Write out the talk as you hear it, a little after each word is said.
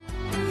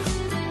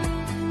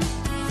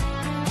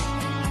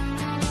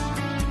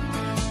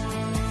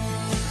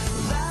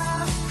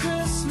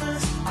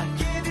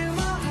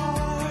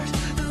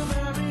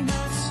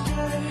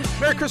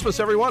Merry Christmas,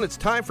 everyone. It's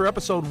time for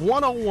episode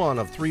 101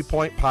 of 3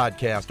 Point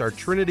Podcast. Our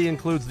trinity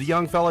includes the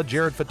young fella,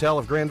 Jared Fattel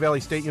of Grand Valley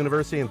State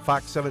University and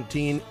Fox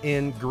 17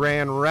 in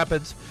Grand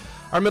Rapids.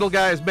 Our middle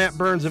guy is Matt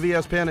Burns of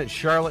ESPN at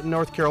Charlotte,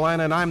 North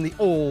Carolina, and I'm the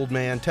old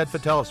man, Ted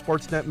Fattel of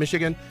Sportsnet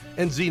Michigan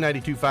and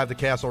Z92.5 The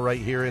Castle right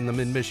here in the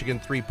Mid-Michigan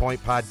 3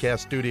 Point Podcast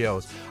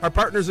studios. Our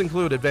partners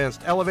include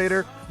Advanced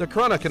Elevator, The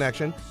Corona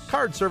Connection,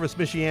 Card Service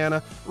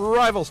Michiana,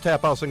 Rivals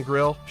Tap House and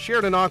Grill,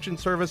 Sheridan Auction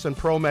Service, and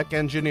ProMech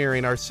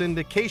Engineering. Our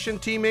syndication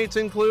teammates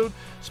include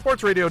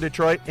Sports Radio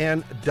Detroit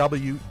and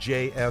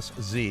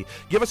WJSZ.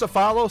 Give us a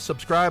follow,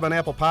 subscribe on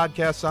Apple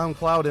Podcasts,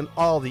 SoundCloud, and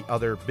all the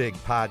other big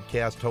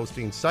podcast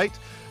hosting sites.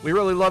 We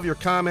really love your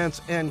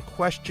comments and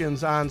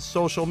questions on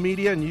social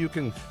media, and you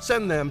can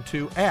send them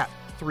to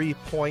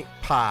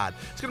 @3PointPod.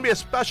 It's going to be a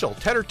special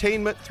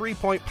Tedtertainment 3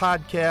 Point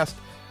Podcast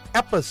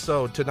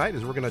episode tonight,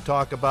 as we're going to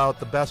talk about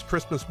the best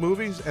Christmas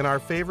movies and our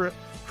favorite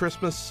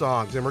Christmas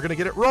songs. And we're going to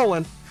get it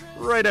rolling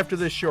right after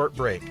this short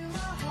break.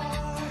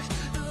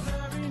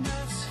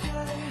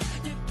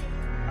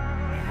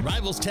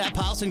 Rivals Tap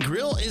House and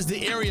Grill is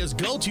the area's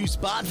go-to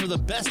spot for the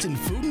best in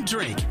food and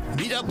drink.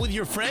 Meet up with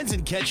your friends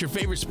and catch your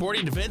favorite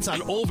sporting events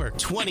on over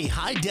 20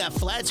 high-def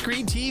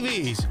flat-screen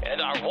TVs. And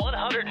our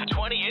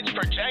 120-inch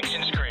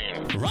projection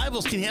screen.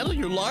 Rivals can handle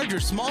your large or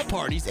small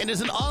parties and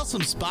is an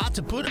awesome spot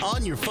to put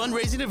on your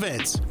fundraising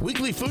events.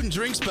 Weekly food and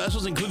drink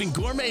specials including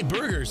gourmet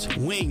burgers,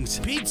 wings,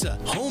 pizza,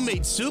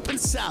 homemade soup, and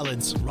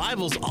salads.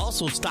 Rivals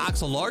also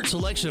stocks a large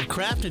selection of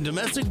craft and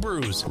domestic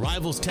brews.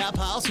 Rivals Tap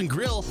House and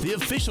Grill, the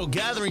official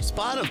gathering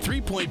spot of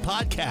 3 Point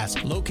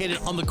Podcast, located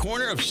on the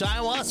corner of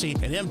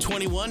Shiawassee and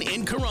M21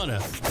 in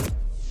Corona.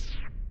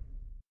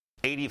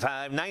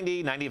 85,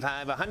 90,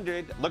 95,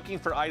 100. Looking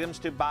for items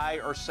to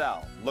buy or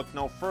sell? Look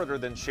no further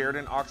than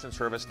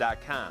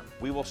SheridanAuctionService.com.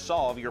 We will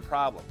solve your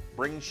problem.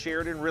 Bring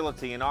Sheridan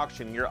Realty and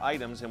auction your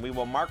items, and we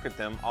will market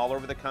them all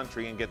over the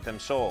country and get them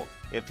sold.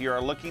 If you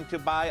are looking to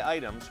buy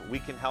items, we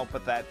can help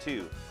with that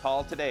too.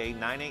 Call today,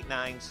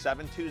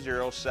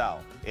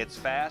 989-720-SELL. It's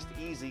fast,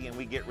 easy, and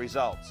we get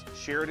results.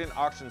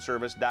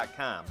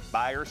 SheridanAuctionService.com.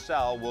 Buy or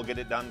sell, we'll get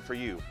it done for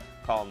you.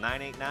 Call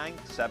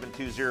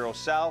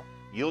 989-720-SELL.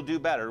 You'll do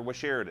better with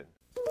Sheridan.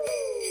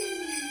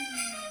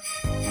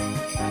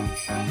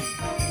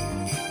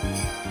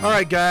 All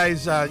right,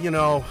 guys, a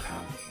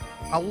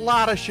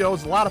lot of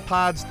shows, a lot of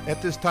pods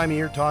at this time of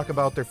year talk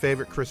about their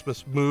favorite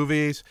Christmas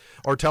movies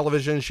or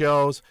television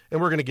shows, and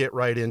we're going to get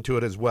right into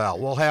it as well.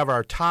 We'll have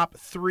our top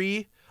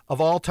 3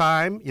 of all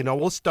time.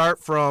 We'll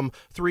start from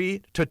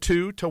 3 to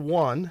 2 to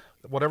 1,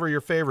 whatever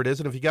your favorite is,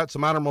 and if you got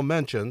some honorable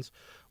mentions,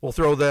 we'll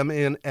throw them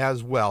in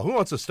as well. Who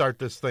wants to start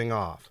this thing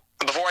off?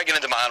 Before I get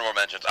into my honorable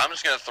mentions, I'm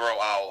just going to throw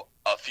out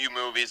a few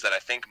movies that I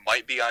think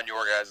might be on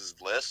your guys'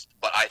 list,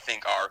 but I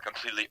think are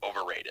completely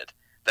overrated,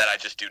 that I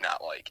just do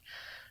not like.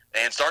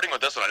 And starting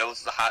with this one, I know this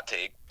is a hot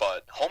take,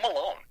 but Home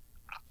Alone.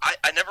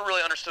 I never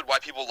really understood why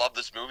people love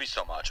this movie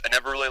so much. I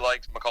never really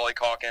liked Macaulay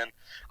Culkin.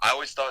 I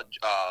always thought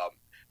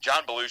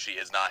John Belushi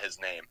is not his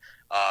name.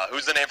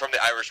 Who's the name from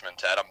The Irishman,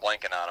 Ted? I'm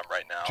blanking on him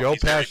right now. Joe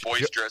He's Pesci. very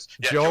boisterous.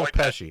 Joe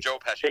Pesci. Joe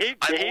Pesci.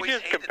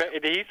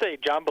 Did he say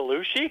John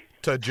Belushi?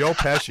 To Joe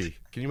Pesci.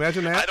 Can you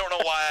imagine that? I don't know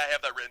why I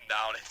have that written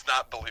down. It's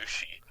not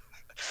Belushi.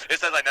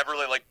 It says I never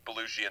really liked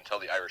Belushi until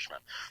The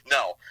Irishman.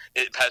 No,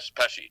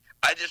 Pesci.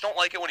 I just don't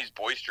like it when he's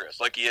boisterous,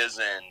 like he is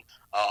in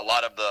a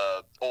lot of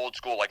the old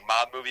school like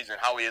mob movies and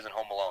how he is in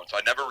Home Alone. So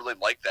I never really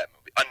liked that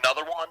movie.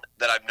 Another one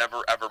that I've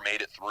never ever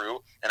made it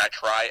through, and I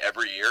try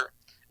every year,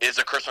 is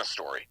A Christmas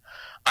Story.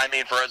 I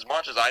mean, for as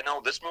much as I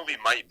know, this movie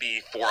might be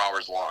 4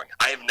 hours long.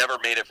 I have never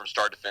made it from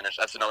start to finish.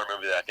 That's another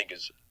movie that I think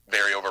is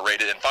very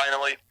overrated. And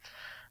finally,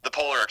 The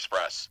Polar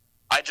Express.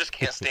 I just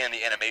can't stand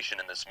the animation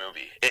in this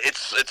movie.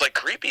 It's like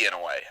creepy in a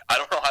way. I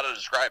don't know how to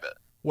describe it.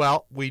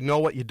 Well, we know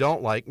what you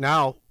don't like.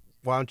 Now,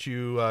 why don't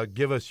you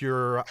give us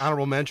your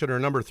honorable mention or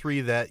number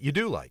 3 that you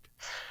do like?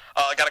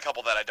 I got a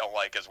couple that I don't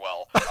like as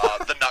well.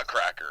 The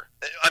Nutcracker.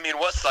 I mean,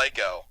 what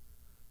psycho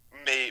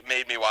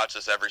made me watch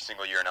this every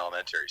single year in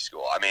elementary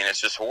school? I mean,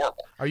 it's just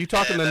horrible. Are you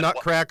talking the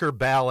Nutcracker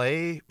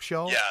ballet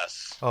show?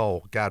 Yes.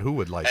 Oh, God, who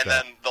would like that? And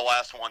then the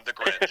last one, The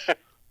Grinch.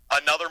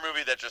 Another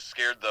movie that just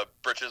scared the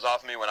britches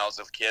off me when I was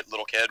a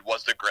little kid,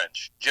 was The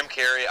Grinch. Jim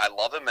Carrey, I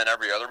love him in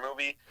every other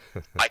movie.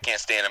 I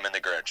can't stand him in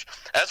The Grinch.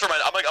 As for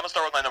I'm going to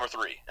start with my number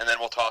 3, and then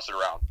we'll toss it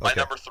around. Okay. My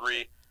number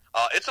 3,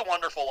 It's a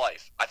Wonderful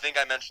Life. I think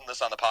I mentioned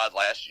this on the pod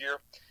last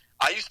year.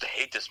 I used to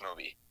hate this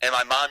movie, and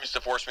my mom used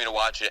to force me to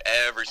watch it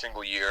every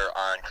single year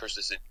on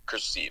Christmas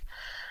Eve.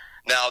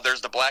 Now, there's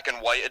the black and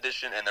white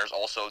edition, and there's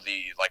also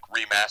the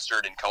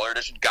remastered in color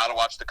edition. Gotta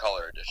watch the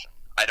color edition.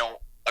 I don't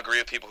agree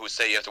with people who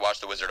say you have to watch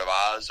The Wizard of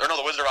Oz. Or no,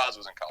 The Wizard of Oz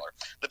was in color.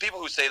 The people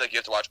who say you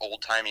have to watch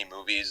old-timey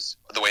movies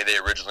the way they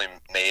originally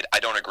made, I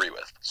don't agree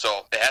with.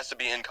 So it has to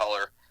be in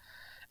color.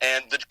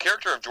 And the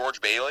character of George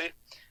Bailey,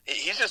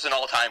 he's just an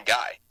all-time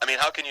guy. I mean,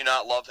 how can you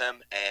not love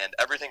him? And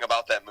everything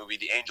about that movie,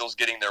 the angels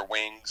getting their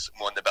wings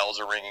when the bells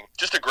are ringing,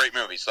 just a great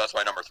movie. So that's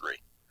my number 3.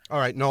 All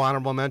right, no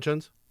honorable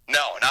mentions?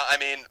 No, not. I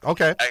mean,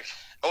 okay.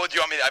 Do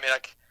you want me?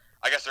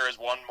 I guess there is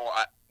one more.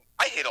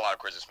 I hate a lot of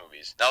Christmas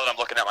movies. Now that I'm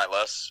looking at my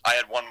list, I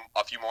had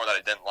a few more that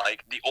I didn't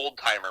like. The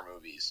old-timer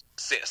movies.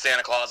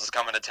 Santa Claus is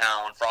Coming to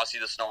Town, Frosty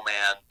the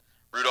Snowman,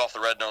 Rudolph the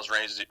Red-Nosed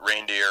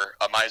Reindeer,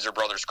 A Miser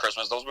Brothers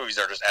Christmas. Those movies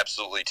are just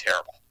absolutely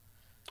terrible.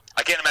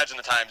 I can't imagine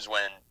the times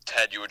when,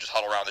 Ted, you would just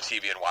huddle around the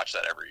TV and watch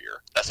that every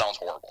year. That sounds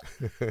horrible.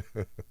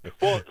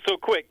 Well, so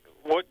quick,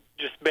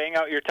 just bang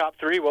out your top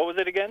 3. What was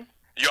it again?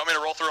 You want me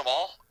to roll through them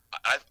all?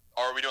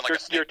 Or are we doing like a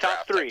sneak your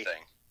top draft 3 type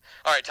thing?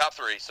 All right, top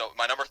 3. So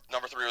my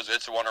number 3 was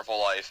It's a Wonderful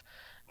Life.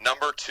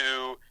 Number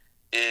 2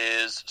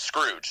 is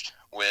Scrooged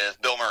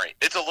with Bill Murray.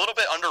 It's a little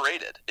bit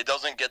underrated. It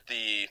doesn't get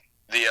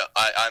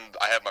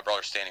I have my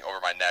brother standing over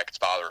my neck. It's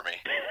bothering me.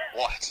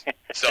 What?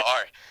 So all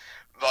right,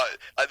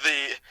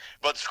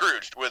 but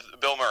Scrooged with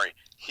Bill Murray.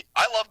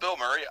 I love Bill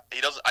Murray.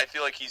 I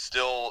feel like he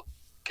still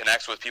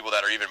connects with people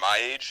that are even my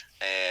age,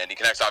 and he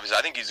connects. Obviously,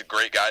 I think he's a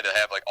great guy to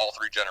have like all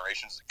 3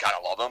 generations kind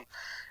of love him,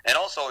 and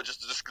also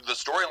just the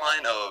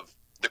storyline of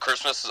the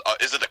Christmas.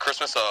 Is it the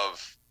Christmas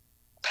of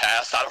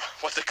past? I don't know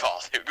what's it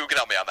called. Who can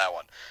help me on that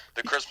one?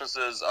 The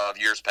Christmases of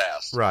years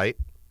past. Right.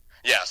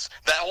 Yes,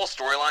 that whole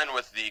storyline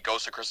with the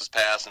Ghost of Christmas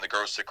Past and the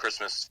Ghost of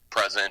Christmas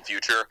Present and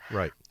Future.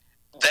 Right.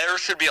 There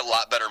should be a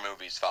lot better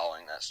movies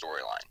following that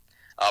storyline.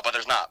 But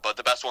there's not. But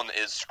the best one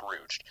is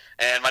Scrooged.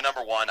 And my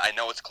number 1, I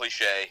know it's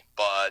cliche,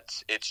 but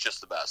it's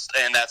just the best,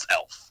 and that's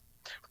Elf.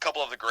 A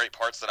couple of the great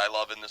parts that I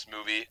love in this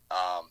movie,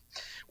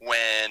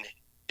 when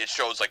it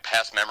shows like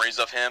past memories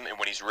of him and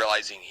when he's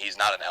realizing he's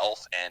not an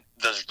elf, and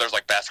there's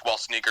like basketball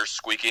sneakers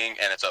squeaking,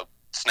 and it's a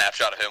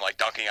snapshot of him like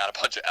dunking on a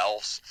bunch of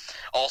elves.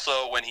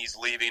 Also, when he's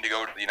leaving to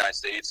go to the United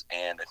States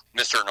and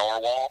Mr.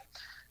 Norwal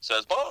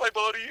says, "Bye,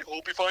 buddy,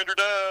 hope you find your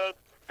dad."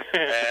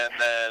 And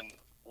then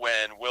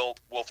when Will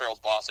Ferrell's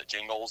boss at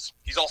Jingles,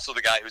 he's also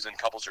the guy who's in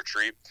Couples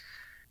Retreat,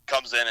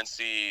 comes in and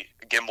see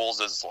Gimbals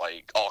is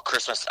like all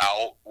Christmas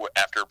out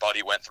after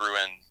Buddy went through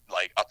and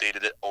like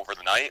updated it over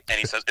the night, and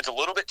he says it's a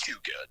little bit too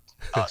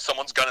good.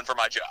 Someone's gunning for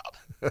my job.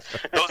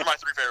 Those are my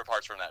 3 favorite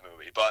parts from that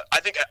movie. But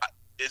I think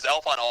is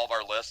Elf on all of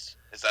our lists?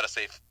 Is that a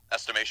safe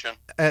estimation?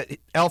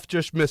 Elf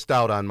just missed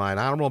out on mine.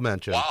 Honorable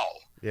mention. Wow.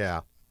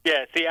 Yeah.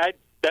 Yeah, see,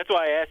 that's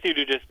why I asked you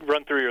to just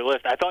run through your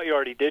list. I thought you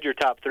already did your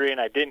top 3, and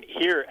I didn't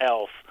hear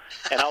Elf.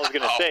 And I was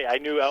going to say, I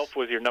knew Elf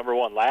was your number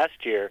 1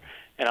 last year,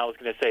 and I was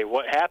going to say,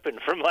 what happened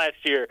from last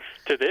year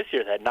to this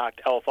year that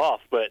knocked Elf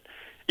off? But,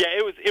 yeah,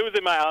 it was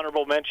in my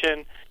honorable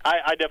mention.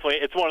 I definitely,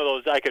 it's one of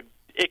those,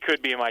 it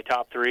could be in my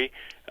top 3,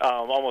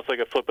 almost like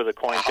a flip of the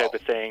coin type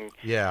of thing.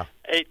 Yeah.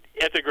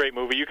 It's a great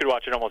movie. You could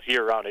watch it almost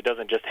year-round. It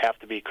doesn't just have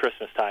to be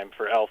Christmas time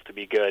for Elf to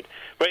be good.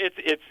 But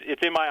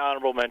it's in my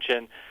honorable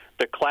mention.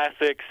 The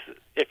classics,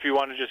 if you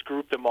want to just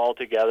group them all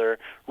together,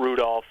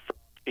 Rudolph,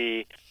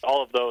 Frosty,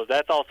 all of those,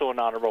 that's also an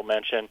honorable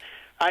mention.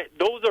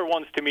 Those are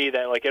ones to me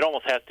that like it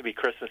almost has to be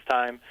Christmas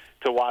time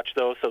to watch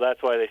those, so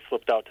that's why they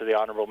slipped out to the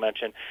honorable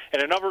mention.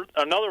 And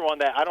another one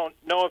that I don't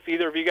know if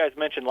either of you guys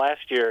mentioned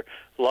last year,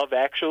 Love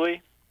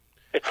Actually.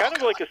 It's kind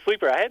of like a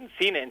sleeper. I hadn't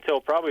seen it until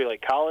probably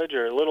like college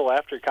or a little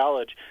after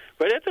college,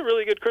 but it's a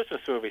really good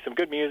Christmas movie, some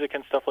good music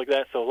and stuff like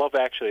that. So Love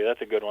Actually,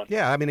 that's a good one.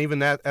 Yeah, I mean even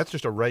that's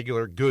just a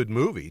regular good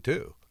movie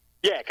too.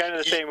 Yeah, kind of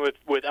the same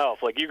with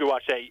Elf. Like you could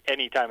watch that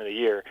any time of the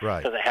year. Right.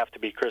 It doesn't have to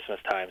be Christmas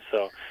time.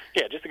 So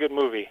yeah, just a good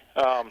movie.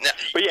 But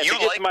yeah, to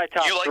get to my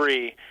top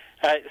 3.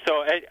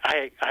 So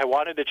I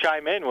wanted to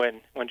chime in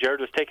when Jared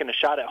was taking a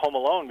shot at Home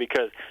Alone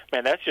because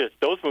man, that's just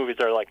those movies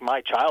are like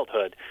my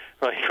childhood.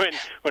 Like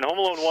when Home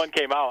Alone 1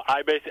 came out,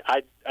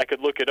 I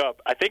could look it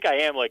up. I think I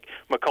am like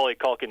Macaulay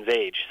Culkin's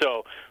age.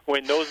 So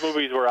when those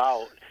movies were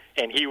out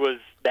and he was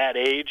that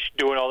age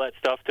doing all that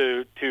stuff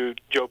to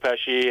Joe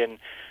Pesci and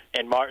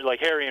like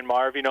Harry and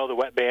Marv, you know, the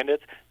Wet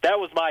Bandits, that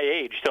was my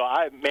age. So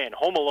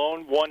Home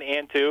Alone 1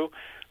 and 2.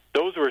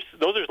 Those are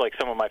like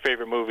some of my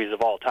favorite movies of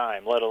all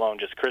time, let alone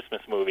just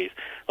Christmas movies.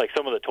 Like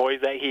some of the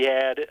toys that he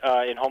had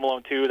in Home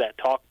Alone 2, that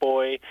Talk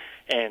Boy,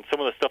 and some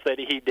of the stuff that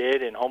he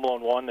did in Home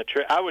Alone 1.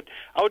 I would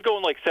go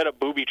and like set up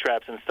booby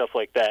traps and stuff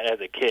like that as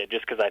a kid,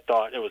 just because I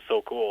thought it was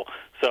so cool.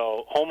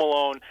 So Home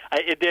Alone,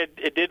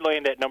 it did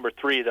land at number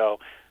 3 though.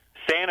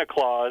 Santa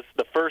Claus,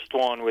 the first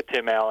one with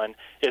Tim Allen,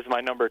 is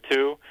my number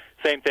 2.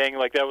 Same thing,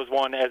 like that was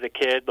one as a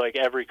kid, like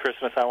every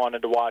Christmas I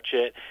wanted to watch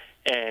it.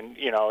 And,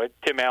 you know,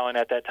 Tim Allen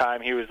at that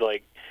time, he was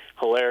like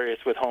hilarious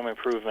with Home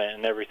Improvement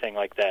and everything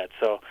like that.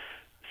 So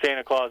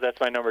Santa Claus, that's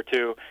my number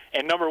 2.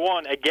 And number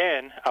 1,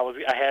 again, I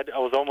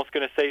was almost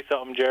going to say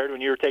something, Jared,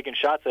 when you were taking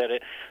shots at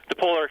it. The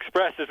Polar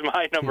Express is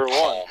my number 1.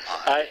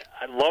 I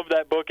love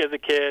that book as a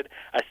kid.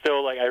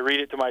 I read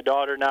it to my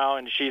daughter now,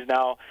 and she's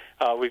now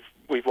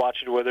we've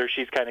watched it with her.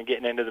 She's kind of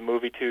getting into the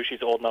movie too.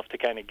 She's old enough to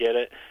kind of get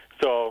it.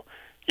 So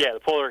yeah, the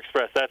Polar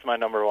Express, that's my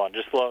number 1.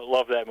 Just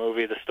love that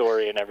movie, the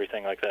story, and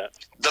everything like that.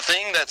 The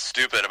thing that's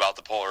stupid about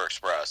the Polar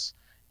Express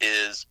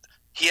is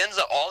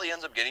all he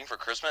ends up getting for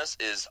Christmas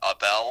is a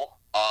bell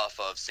off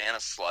of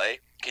Santa's sleigh.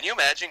 Can you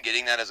imagine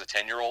getting that as a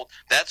 10-year-old?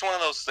 That's one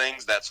of those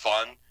things that's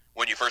fun.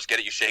 When you first get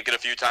it, you shake it a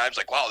few times,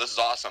 like, wow, this is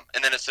awesome.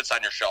 And then it sits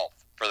on your shelf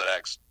for the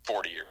next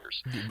 40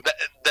 years.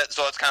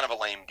 So that's kind of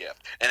a lame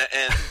gift. And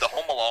the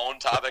Home Alone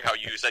topic, how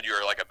you said you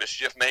were like a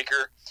mischief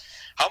maker,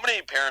 how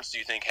many parents do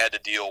you think had to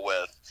deal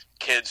with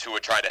kids who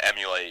would try to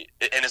emulate?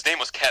 And his name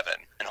was Kevin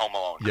in Home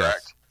Alone,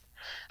 correct? Yes.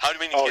 How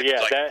many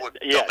kids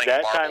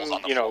that time,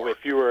 you know,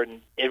 if you were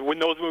when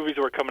those movies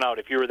were coming out,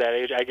 if you were that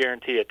age, I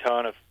guarantee a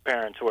ton of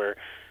parents were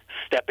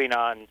stepping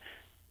on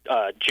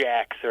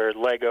jacks or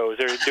Legos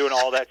or doing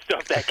all that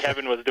stuff that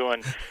Kevin was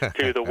doing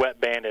to the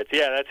Wet Bandits.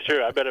 Yeah, that's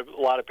true. I bet a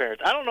lot of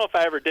parents. I don't know if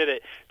I ever did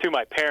it to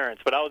my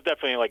parents, but I was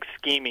definitely like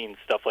scheming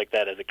stuff like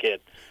that as a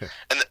kid.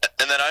 And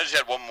then I just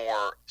had one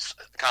more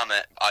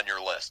comment on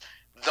your list.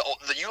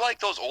 You like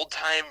those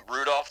old-time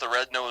Rudolph the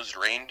Red-Nosed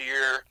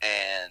Reindeer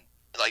and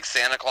like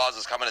Santa Claus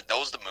is Coming?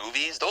 The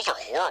movies? Those are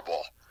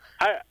horrible.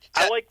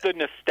 I like the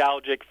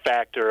nostalgic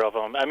factor of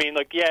them. I mean,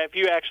 like, yeah, if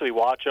you actually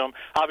watch them,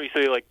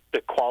 obviously, like,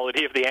 the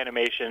quality of the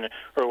animation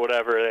or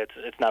whatever,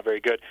 it's not very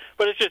good.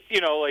 But it's just,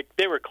 you know, like,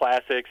 they were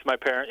classics.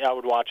 I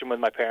would watch them with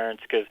my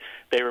parents because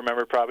they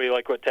remember probably,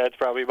 like what Ted's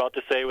probably about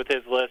to say with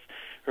his list,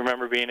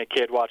 remember being a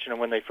kid watching them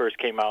when they first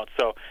came out.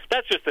 So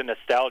that's just a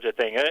nostalgia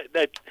thing.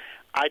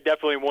 I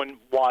definitely wouldn't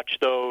watch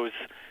those,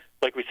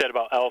 like we said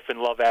about Elf and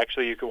Love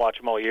Actually. You could watch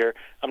them all year.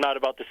 I'm not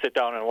about to sit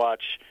down and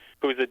watch...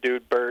 Who's the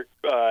dude, Burt,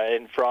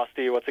 in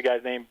Frosty? What's the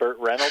guy's name? Burt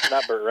Reynolds?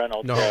 Not Burt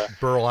Reynolds. No,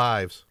 Burl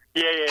Ives.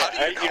 Yeah.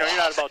 You're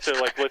not about to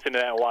like listen to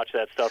that and watch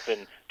that stuff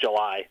in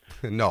July.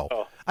 No,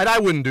 and I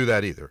wouldn't do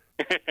that either.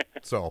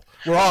 So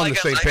we're all on the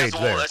same page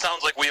there. It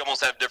sounds like we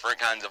almost have different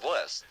kinds of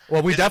lists.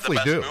 Well, we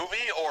definitely do. Is it the best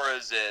movie, or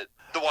is it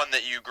the one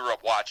that you grew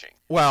up watching?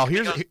 Well,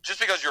 just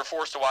because you're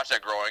forced to watch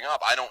that growing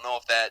up, I don't know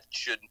if that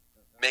should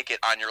make it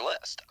on your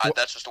list.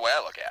 That's just the way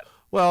I look at it.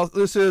 Well,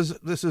 this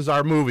is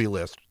our movie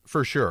list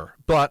for sure,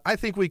 but I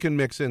think we can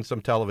mix in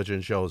some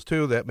television shows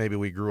too that maybe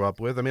we grew up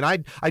with. I mean,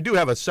 I do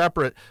have a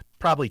separate,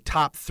 probably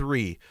top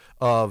 3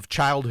 of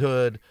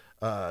childhood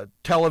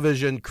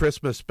television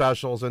Christmas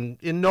specials, and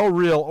in no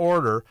real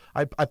order.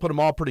 I put them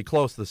all pretty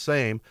close to the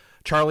same.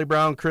 Charlie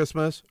Brown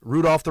Christmas,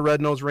 Rudolph the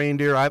Red-Nosed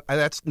Reindeer,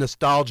 that's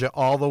nostalgia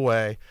all the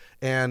way,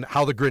 and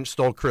How the Grinch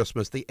Stole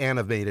Christmas, the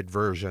animated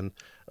version,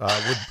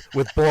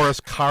 with Boris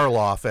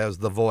Karloff as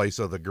the voice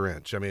of the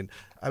Grinch. I mean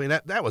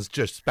that was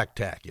just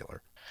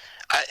spectacular.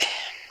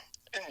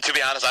 To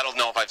be honest, I don't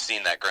know if I've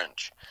seen that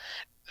Grinch.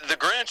 The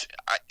Grinch,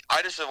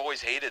 I just have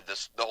always hated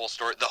the whole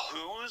story. The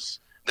Who's,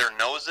 their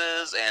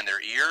noses and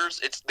their ears,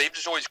 they've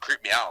just always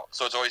creeped me out.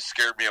 So it's always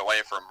scared me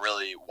away from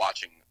really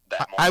watching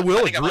that moment. I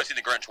think I've only seen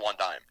the Grinch one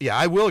time. Yeah,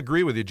 I will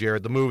agree with you,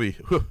 Jared. The movie,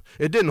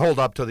 it didn't hold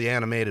up to the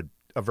animated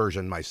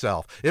version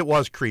myself. It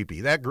was creepy.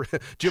 That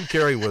Jim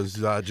Carrey was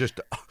just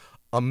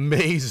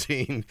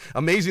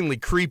amazingly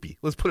creepy.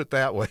 Let's put it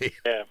that way.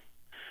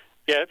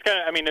 Yeah, it's kind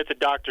of. I mean, it's a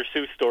Dr.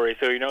 Seuss story,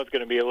 so you know it's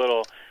going to be a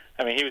little.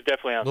 I mean, he was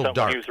definitely on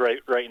something. He was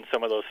writing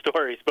some of those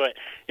stories, but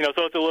you know,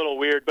 so it's a little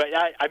weird. But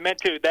I meant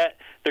to that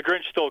the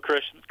Grinch Stole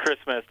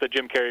Christmas, the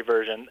Jim Carrey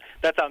version.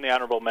 That's on the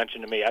honorable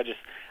mention to me.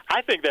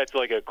 I think that's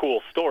like a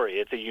cool story.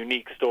 It's a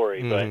unique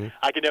story, but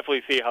I can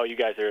definitely see how you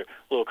guys are a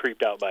little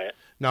creeped out by it.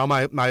 Now,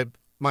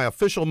 my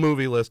official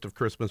movie list of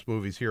Christmas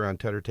movies here on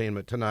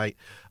Tedtertainment tonight,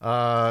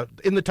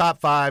 in the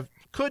top 5.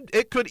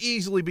 Could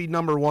easily be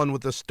number 1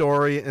 with the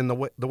story and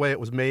the way it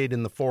was made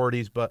in the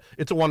 40s, but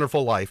It's a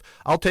Wonderful Life.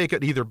 I'll take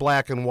it either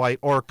black and white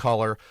or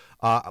color.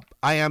 I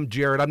am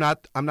Jared.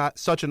 I'm not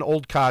such an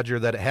old codger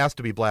that it has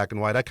to be black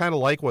and white. I kind of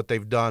like what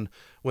they've done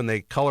when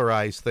they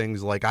colorize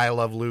things like I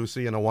Love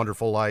Lucy and A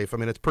Wonderful Life. I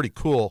mean, it's pretty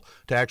cool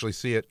to actually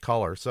see it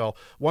color. So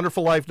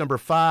Wonderful Life, number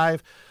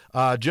 5.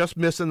 Just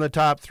missing the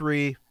top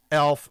 3.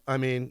 Elf. I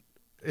mean,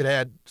 it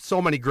had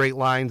so many great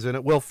lines in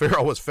it. Will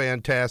Ferrell was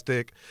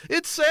fantastic.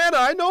 It's Santa,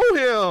 I know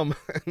him.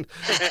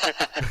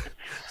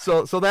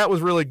 So that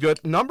was really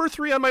good. Number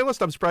 3 on my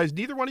list, I'm surprised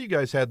neither one of you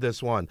guys had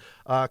this one.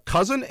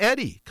 Cousin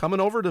Eddie coming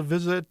over to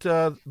visit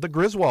the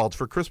Griswolds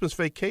for Christmas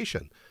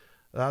Vacation.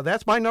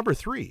 That's my number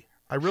 3.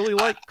 I really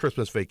like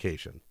Christmas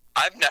Vacation.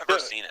 I've never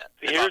seen it.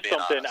 Here's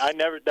something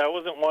that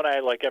wasn't one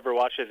I ever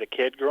watched as a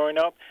kid growing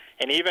up,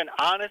 and even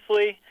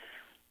honestly,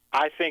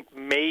 I think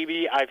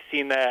maybe I've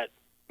seen that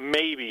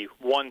maybe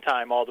one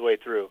time all the way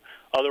through.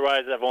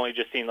 Otherwise, I've only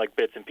just seen like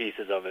bits and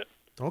pieces of it.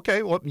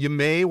 Okay, well, you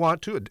may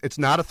want to. It's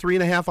not a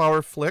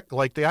 3.5-hour flick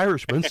like The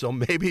Irishman, so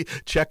maybe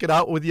check it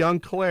out with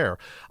young Claire.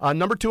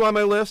 Number 2 on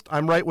my list,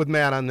 I'm right with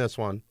Matt on this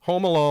one.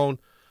 Home Alone,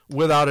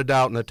 without a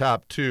doubt in the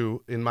top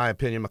 2, in my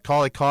opinion.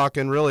 Macaulay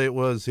Culkin, really, it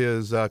was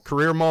his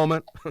career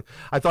moment.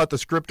 I thought the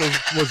script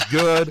was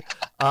good.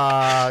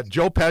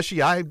 Joe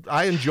Pesci,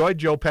 I enjoyed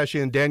Joe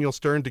Pesci and Daniel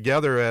Stern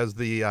together as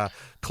the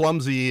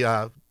clumsy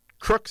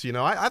crooks, you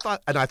know. I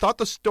thought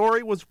the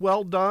story was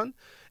well done,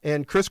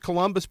 and Chris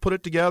Columbus put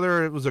it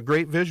together. It was a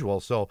great visual.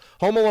 So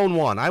Home Alone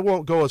 1. I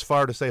won't go as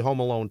far to say Home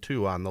Alone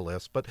 2 on the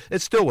list, but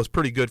it still was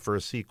pretty good for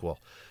a sequel.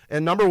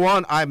 And number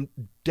 1, I'm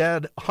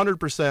dead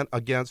 100%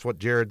 against what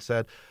Jared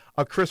said,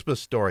 A Christmas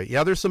Story.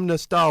 Yeah, there's some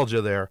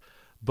nostalgia there,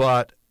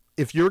 but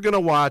if you're going to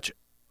watch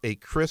a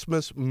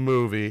Christmas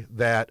movie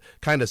that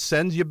kind of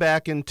sends you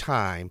back in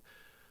time,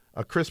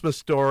 A Christmas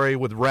Story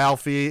with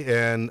Ralphie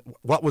and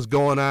what was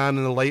going on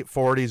in the late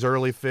 40s,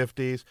 early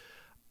 50s.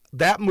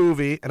 That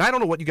movie, and I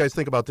don't know what you guys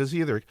think about this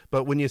either,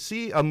 but when you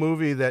see a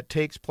movie that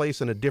takes place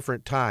in a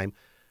different time,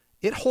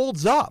 it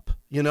holds up.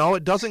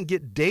 It doesn't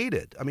get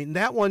dated. I mean,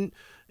 that one,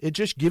 it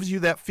just gives you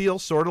that feel,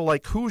 sort of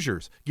like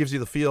Hoosiers gives you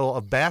the feel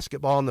of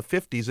basketball in the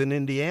 50s in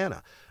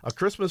Indiana. A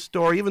Christmas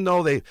Story, even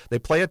though they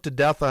play it to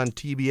death on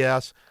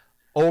TBS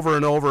over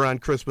and over on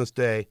Christmas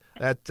Day,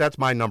 that's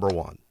my number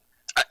one.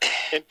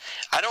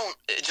 I don't.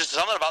 Just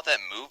something about that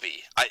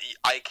movie.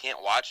 I can't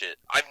watch it.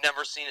 I've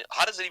never seen it.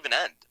 How does it even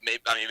end?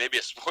 Maybe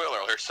a spoiler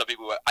alert. Some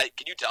people.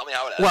 Can you tell me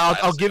how it ends? Well,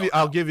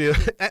 I'll give you.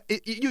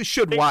 You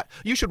should watch.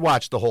 You should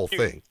watch the whole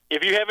thing.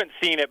 If you haven't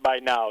seen it by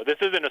now, this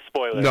isn't a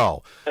spoiler.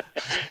 No,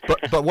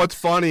 but what's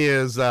funny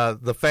is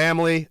the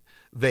family.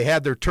 They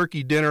had their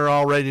turkey dinner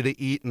all ready to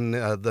eat, and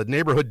the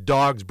neighborhood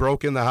dogs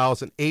broke in the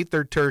house and ate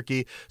their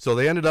turkey. So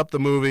they ended up the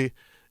movie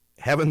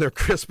having their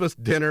Christmas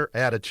dinner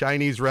at a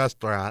Chinese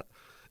restaurant.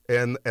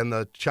 And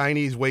the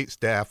Chinese wait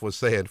staff was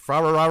saying, "Fra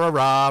ra ra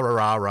ra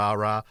ra ra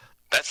ra."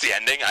 That's the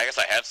ending? I guess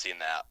I have seen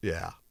that.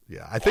 Yeah.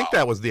 I think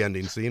that was the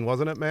ending scene,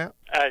 wasn't it, Matt?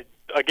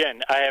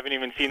 Again, I haven't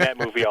even seen that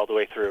movie all the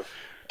way through.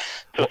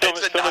 So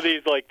some of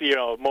these,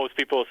 most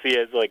people see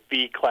as like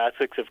the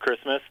classics of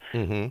Christmas.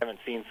 Mm-hmm. I haven't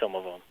seen some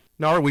of them.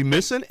 Now, are we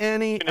missing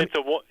any? And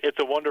It's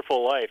a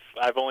Wonderful Life.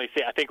 I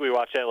think we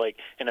watched that like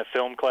in a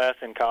film class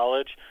in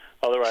college.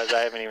 Otherwise, I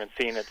haven't even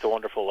seen It's a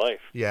Wonderful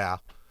Life. Yeah.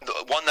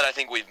 The one that I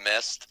think we've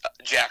missed,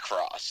 Jack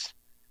Frost.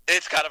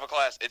 It's kind of a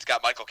class. It's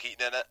got Michael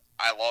Keaton in it.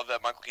 I love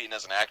that Michael Keaton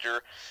as an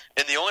actor.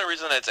 And the only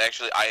reason that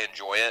I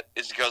enjoy it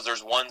is because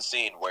there's one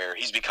scene where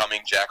he's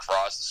becoming Jack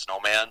Frost, the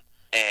snowman,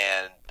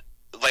 and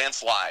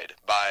Landslide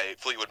by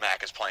Fleetwood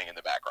Mac is playing in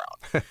the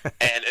background.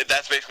 And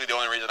that's basically the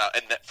only reason.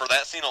 For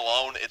that scene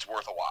alone, it's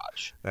worth a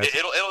watch.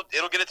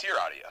 It'll get a tear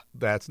out of you.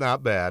 That's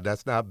not bad.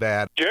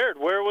 Jared,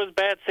 where was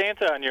Bad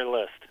Santa on your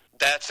list?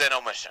 That's an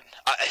omission.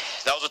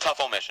 That was a tough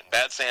omission.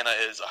 Bad Santa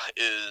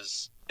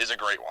is a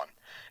great one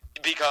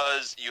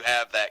because you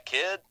have that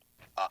kid.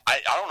 I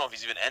don't know if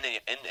he's even in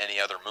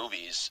any other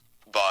movies,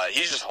 but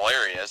he's just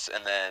hilarious.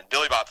 And then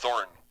Billy Bob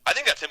Thornton. I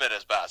think that's him at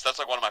his best. That's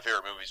like one of my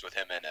favorite movies with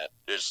him in it.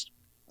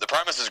 The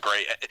premise is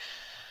great.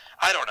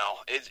 I don't know.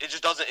 It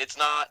just doesn't. It's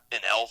not an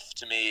Elf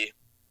to me.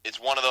 It's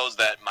one of those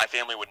that my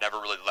family would never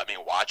really let me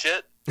watch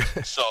it,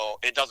 so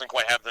it doesn't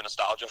quite have the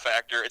nostalgia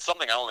factor. It's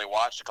something I only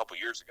watched a couple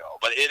years ago,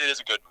 but it is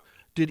a good movie.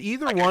 Did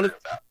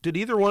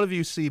either one of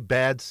you see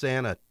Bad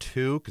Santa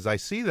 2? Because I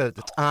see that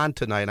it's on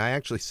tonight, and I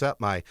actually set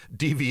my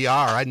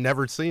DVR. I'd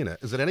never seen it.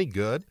 Is it any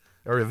good,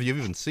 or have you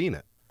even seen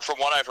it? From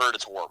what I've heard,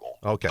 it's horrible.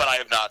 Okay. But I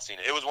have not seen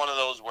it. It was one of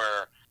those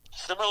where,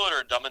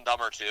 similar to Dumb and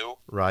Dumber 2.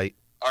 Right.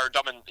 Or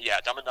Dumb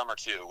and Dumber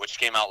 2, which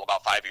came out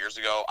about 5 years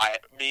ago. I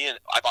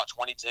bought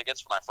 20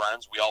 tickets for my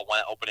friends. We all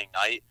went opening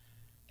night,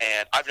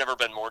 and I've never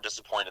been more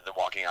disappointed than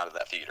walking out of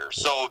that theater.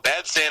 So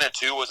Bad Santa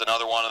 2 was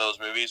another one of those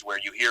movies where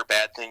you hear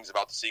bad things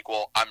about the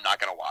sequel. I'm not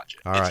going to watch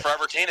it. It's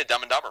forever tainted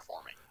Dumb and Dumber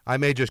for me. I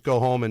may just go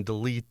home and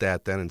delete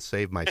that then and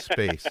save my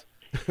space.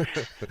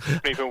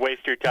 Don't even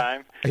waste your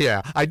time.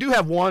 Yeah, I do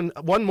have one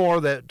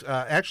more that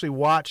actually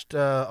watched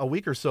a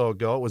week or so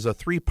ago. It was a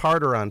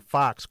 3-parter on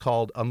Fox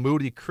called A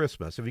Moody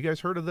Christmas. Have you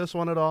guys heard of this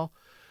one at all?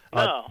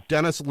 No.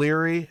 Dennis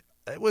Leary.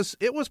 It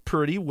was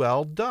pretty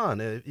well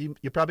done.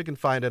 You probably can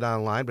find it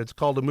online, but it's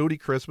called A Moody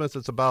Christmas.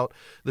 It's about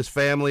this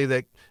family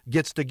that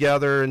gets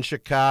together in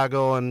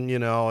Chicago, and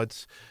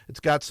it's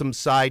got some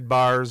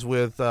sidebars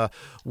with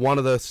one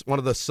of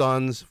the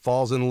sons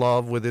falls in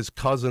love with his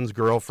cousin's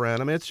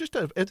girlfriend. I mean,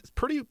 it's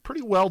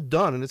pretty well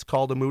done, and it's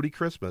called A Moody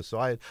Christmas. So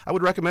I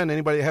would recommend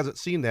anybody that hasn't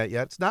seen that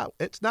yet.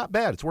 It's not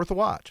bad. It's worth a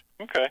watch.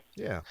 Okay.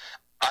 Yeah.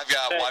 I've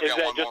got is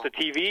that one just more. a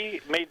TV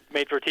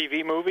made for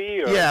TV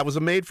movie? Or? Yeah, it was a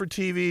made for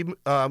TV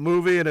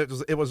movie, and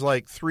it was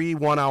like 3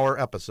 1-hour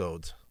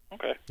episodes.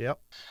 Okay. Yep.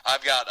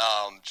 I've got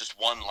just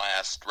one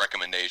last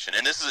recommendation,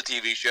 and this is a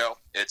TV show.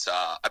 It's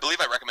I believe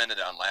I recommended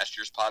it on last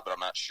year's pod, but I'm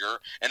not sure.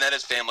 And that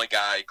is Family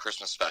Guy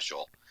Christmas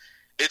Special.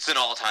 It's an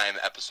all-time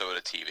episode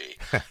of TV.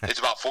 It's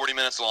about 40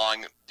 minutes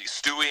long.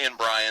 Stewie and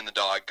Brian, the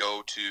dog,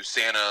 go to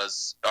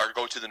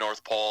the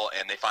North Pole,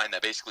 and they find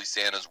that basically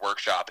Santa's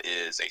workshop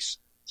is a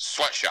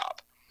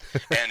sweatshop.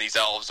 And these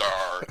elves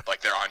are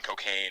like they're on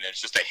cocaine, and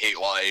it's just they hate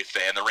life,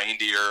 and the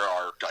reindeer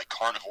are like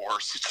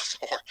carnivores.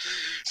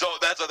 So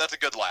that's a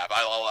good laugh.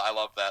 I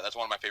love that. That's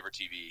one of my favorite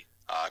TV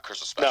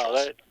Christmas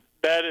specials. No,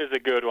 that is a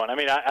good one. I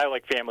mean, I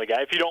like Family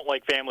Guy. If you don't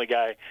like Family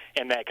Guy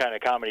and that kind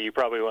of comedy, you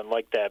probably wouldn't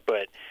like that.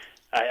 But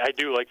I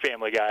do like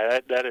Family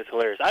Guy. That is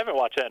hilarious. I haven't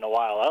watched that in a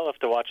while. I'll have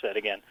to watch that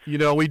again.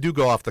 We do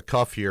go off the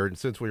cuff here, and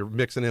since we're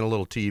mixing in a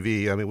little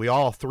TV, I mean, we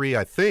all three,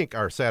 I think,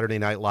 are Saturday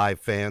Night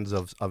Live fans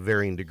of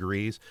varying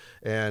degrees.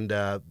 And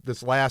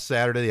this last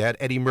Saturday, they had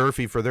Eddie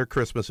Murphy for their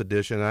Christmas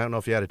edition. I don't know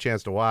if you had a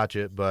chance to watch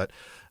it, but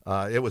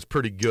it was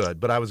pretty good.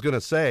 But I was going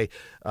to say,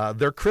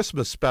 their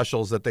Christmas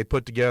specials that they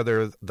put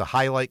together, the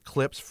highlight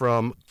clips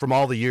from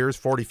all the years,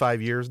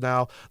 45 years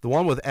now, the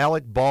one with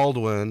Alec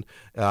Baldwin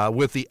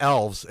with the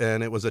elves,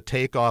 and it was a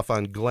takeoff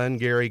on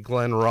Glengarry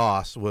Glen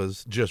Ross,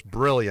 was just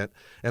brilliant.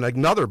 And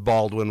another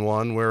Baldwin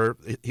one where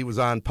he was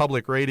on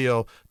public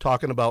radio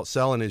talking about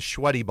selling his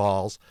sweaty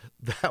balls,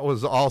 that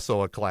was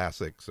also a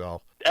classic.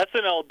 So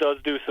SNL does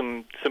do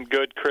some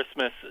good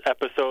Christmas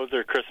episodes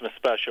or Christmas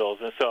specials,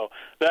 and so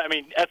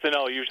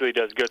SNL usually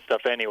does good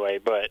stuff anyway.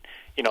 But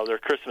their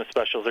Christmas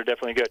specials are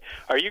definitely good.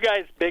 Are you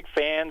guys big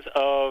fans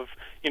of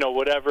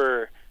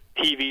whatever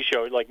TV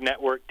show, like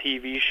network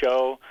TV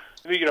show?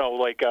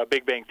 Like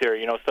Big Bang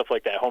Theory, stuff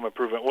like that, Home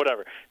Improvement,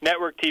 whatever.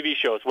 Network TV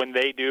shows, when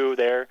they do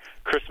their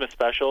Christmas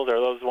specials, are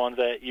those ones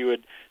that you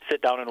would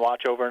sit down and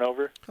watch over and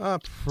over?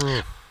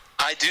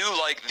 I do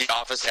like The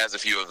Office has a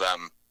few of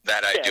them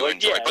that I do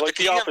enjoy. But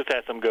The Office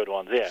has some good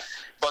ones, yeah.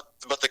 But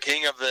the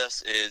king of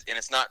this is, and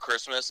it's not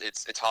Christmas,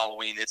 it's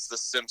Halloween, it's The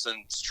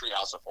Simpsons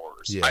Treehouse of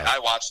Horrors. Yeah. I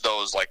watch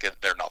those like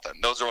they're nothing.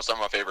 Those are some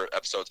of my favorite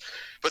episodes.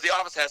 But The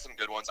Office has some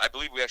good ones. I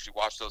believe we actually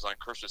watched those on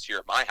Christmas here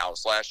at my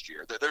house last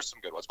year. There's some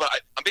good ones. But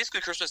I'm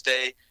basically Christmas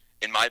Day,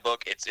 in my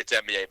book, it's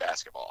NBA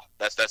basketball.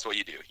 That's what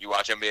you do. You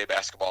watch NBA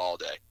basketball all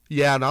day.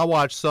 Yeah, and I'll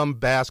watch some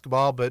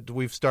basketball, but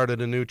we've started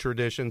a new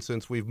tradition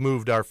since we've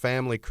moved our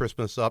family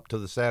Christmas up to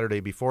the Saturday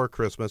before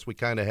Christmas. We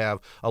kind of have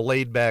a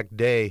laid-back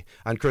day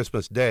on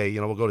Christmas Day.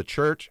 We'll go to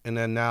church, and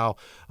then now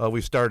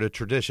we've started a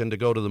tradition to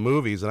go to the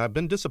movies. And I've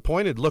been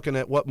disappointed looking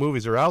at what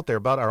movies are out there.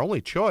 About our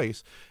only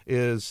choice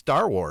is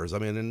Star Wars.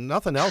 And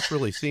nothing else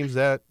really seems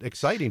that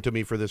exciting to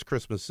me for this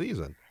Christmas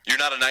season. You're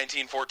not a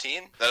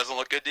 1914? That doesn't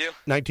look good to you?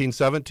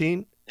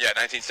 1917? Yeah,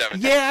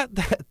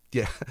 1917.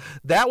 Yeah,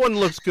 that one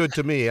looks good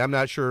to me. I'm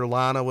not sure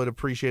Lana would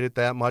appreciate it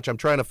that much. I'm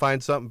trying to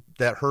find something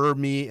that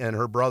me, and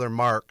her brother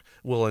Mark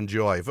will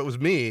enjoy. If it was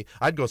me,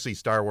 I'd go see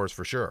Star Wars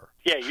for sure.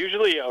 Yeah,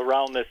 usually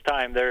around this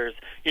time there's,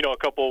 a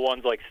couple of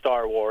ones like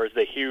Star Wars,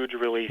 the huge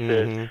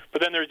releases. Mm-hmm.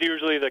 But then there's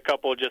usually the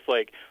couple just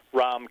like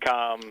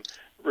rom-com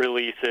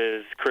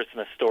releases,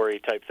 Christmas Story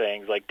type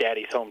things like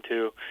Daddy's Home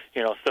 2,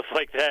 stuff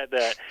like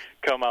that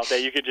come out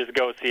that you could just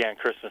go see on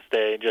Christmas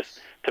Day just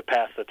to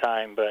pass the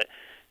time. But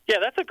yeah,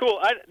 that's a cool.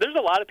 There's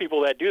a lot of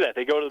people that do that.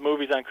 They go to the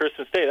movies on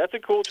Christmas Day. That's a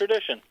cool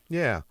tradition.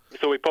 Yeah.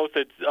 So we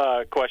posted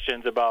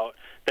questions about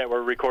that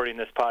we're recording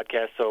this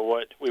podcast. So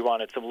what we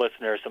wanted some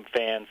listeners, some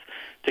fans,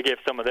 to give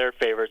some of their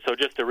favorites. So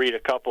just to read a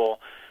couple.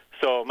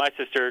 So my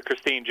sister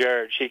Christine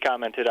Jarrett, she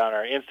commented on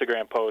our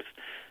Instagram post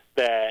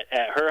that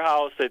at her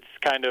house it's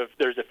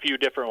there's a few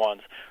different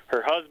ones.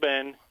 Her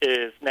husband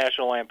is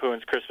National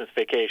Lampoon's Christmas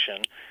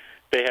Vacation.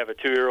 They have a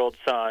 2-year-old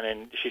son,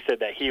 and she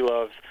said that he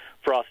loves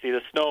Frosty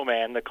the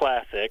Snowman, the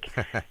classic,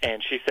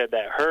 and she said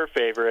that her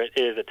favorite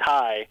is a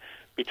tie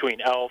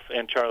between Elf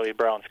and Charlie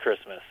Brown's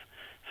Christmas.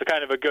 So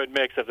kind of a good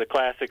mix of the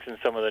classics and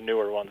some of the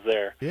newer ones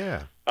there.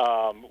 Yeah.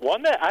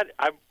 One that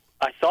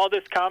I saw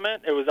this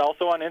comment, it was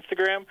also on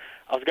Instagram.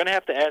 I was going to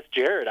have to ask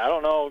Jared. I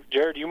don't know,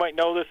 Jared, you might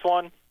know this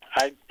one.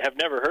 I have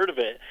never heard of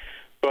it,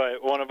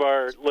 but one of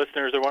our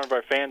listeners or one of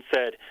our fans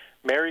said,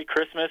 "Merry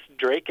Christmas,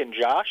 Drake and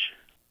Josh."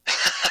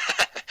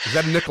 Is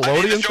that a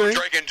Nickelodeon thing? The show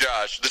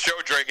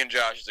Drake and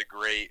Josh is a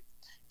great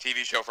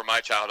TV show from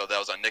my childhood that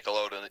was on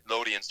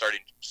Nickelodeon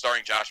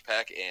starring Josh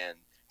Peck and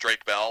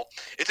Drake Bell.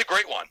 It's a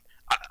great one.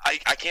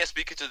 I can't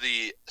speak to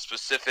the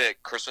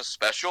specific Christmas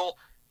special,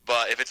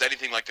 but if it's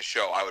anything like the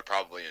show, I would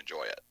probably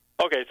enjoy it.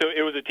 Okay, so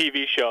it was a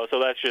TV show, so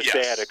that's just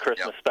they had a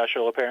Christmas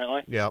special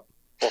apparently? Yep.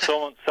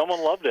 Well,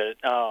 someone loved it,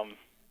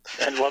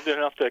 and loved it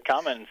enough to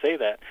comment and say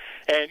that.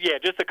 And, yeah,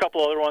 just a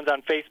couple other ones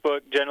on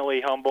Facebook. Jenna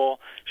Lee Humble,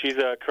 she's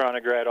a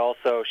Corona grad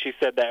also. She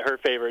said that her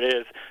favorite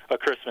is A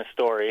Christmas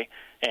Story,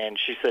 and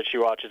she said she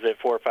watches it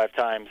 4 or 5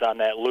 times on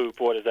that loop.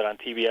 What is it, on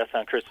TBS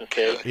on Christmas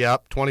Day?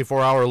 Yep,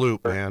 24-hour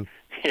loop, man.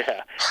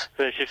 Yeah.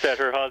 So she said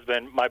her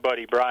husband, my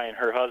buddy Brian,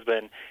 her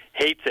husband,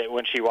 hates it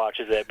when she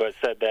watches it, but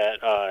said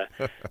that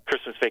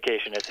Christmas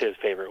Vacation is his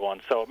favorite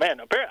one. So, man,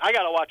 I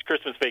got to watch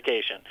Christmas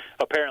Vacation,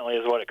 apparently,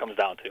 is what it comes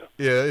down to.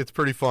 Yeah, it's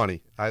pretty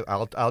funny.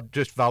 I'll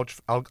just vouch.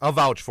 I'll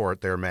vouch for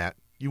it there, Matt.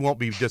 You won't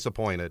be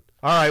disappointed.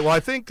 All right, well, I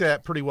think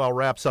that pretty well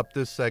wraps up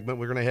this segment.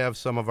 We're going to have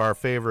some of our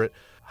favorite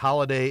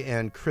holiday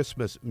and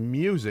Christmas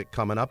music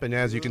coming up, and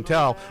as you can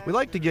tell, we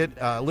like to get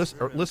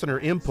listener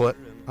input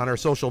on our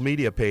social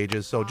media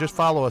pages, so just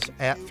follow us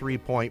at 3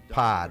 Point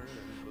Pod.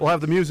 We'll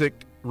have the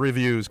music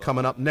reviews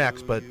coming up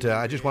next, but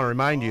I just want to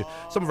remind you,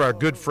 some of our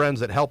good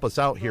friends that help us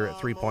out here at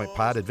 3 Point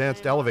Pod,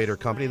 Advanced Elevator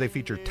Company. They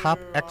feature top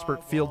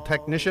expert field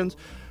technicians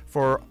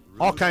for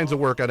all kinds of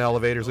work on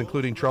elevators,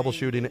 including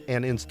troubleshooting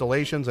and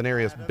installations. An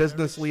area's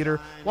business leader,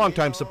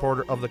 longtime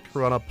supporter of the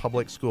Corona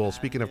Public Schools.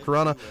 Speaking of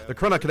Corona, the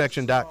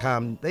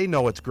CoronaConnection.com, they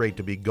know it's great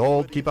to be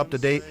gold. Keep up to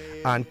date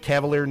on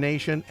Cavalier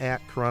Nation at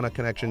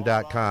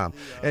CoronaConnection.com.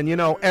 And you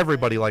know,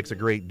 everybody likes a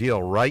great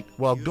deal, right?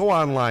 Well, go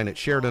online at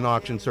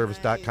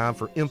SheridanAuctionService.com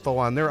for info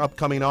on their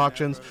upcoming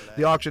auctions.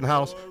 The auction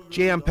house,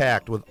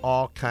 jam-packed with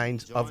all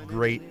kinds of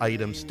great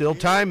items. Still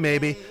time,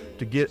 maybe,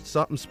 to get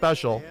something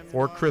special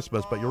for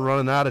Christmas, but you're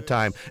running out of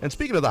time. And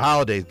speaking of the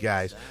holidays,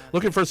 guys,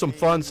 looking for some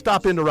fun,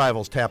 stop into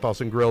Rivals Tap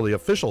House and Grill, the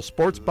official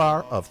sports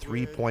bar of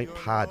 3 Point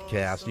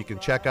Podcast. You can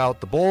check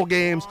out the bowl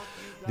games,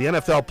 the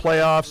NFL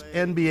playoffs,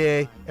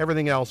 NBA,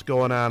 everything else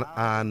going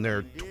on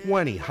their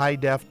 20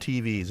 high-def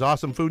TVs.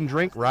 Awesome food and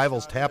drink,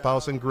 Rivals Tap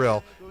House and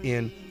Grill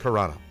in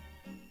Corunna.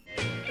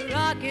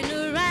 Rocking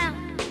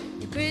around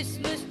the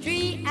Christmas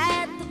tree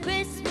at the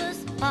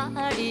Christmas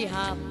party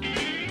hop.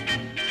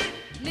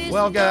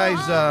 Well, guys,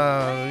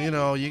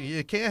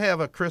 you can't have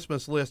a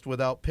Christmas list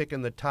without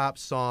picking the top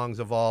songs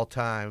of all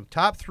time.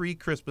 Top 3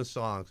 Christmas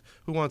songs.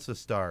 Who wants to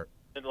start?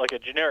 Like a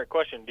generic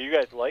question, do you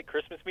guys like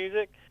Christmas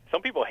music?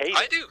 Some people hate it.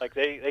 I do. Like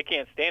they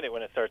can't stand it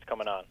when it starts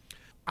coming on.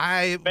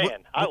 I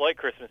like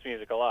Christmas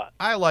music a lot.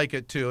 I like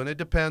it too, and it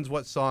depends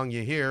what song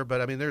you hear.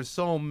 But I mean, there's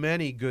so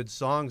many good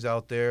songs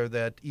out there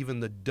that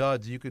even the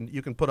duds you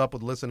can put up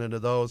with listening to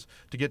those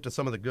to get to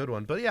some of the good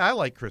ones. But yeah, I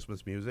like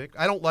Christmas music.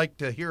 I don't like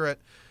to hear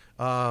it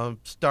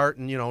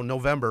starting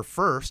November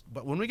 1st,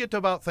 but when we get to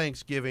about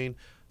Thanksgiving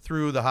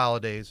through the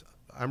holidays,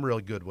 I'm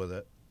really good with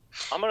it.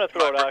 I'm going to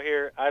throw it out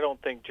here. I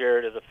don't think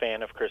Jared is a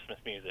fan of Christmas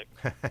music.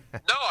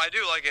 No, I do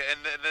like it,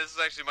 and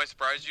this actually might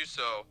surprise you.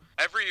 So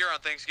every year on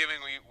Thanksgiving,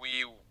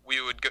 we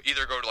would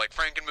either go to like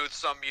Frankenmuth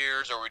some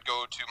years, or we'd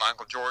go to my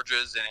Uncle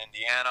George's in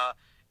Indiana,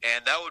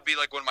 and that would be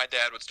like when my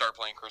dad would start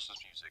playing Christmas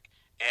music.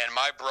 And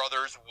my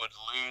brothers would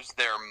lose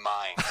their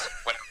minds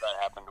whenever that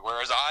happened.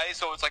 Whereas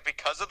so it's like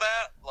because of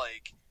that,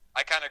 like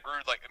I kind of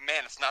grew like,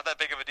 man, it's not that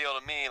big of a deal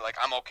to me. Like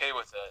I'm okay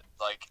with it.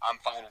 Like I'm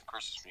fine with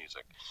Christmas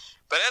music.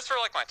 But as for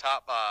like my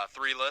top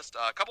 3 list,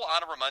 a couple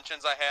honorable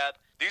mentions I had.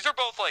 These are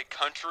both like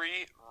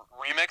country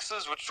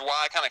remixes, which is why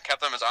I kind of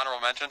kept them as honorable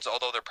mentions,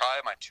 although they're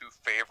probably my 2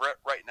 favorite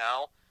right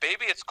now.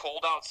 Baby It's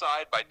Cold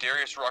Outside by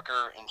Darius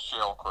Rucker and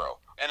Sheryl Crow.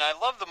 And I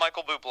love the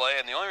Michael Bublé,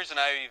 and the only reason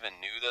I even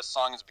knew this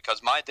song is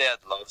because my dad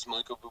loves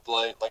Michael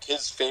Bublé. Like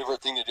his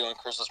favorite thing to do on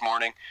Christmas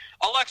morning,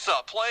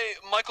 Alexa, play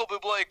Michael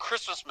Bublé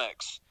Christmas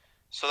Mix.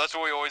 So that's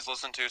what we always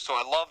listen to. So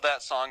I love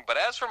that song. But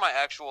as for my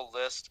actual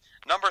list,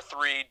 number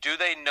 3, Do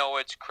They Know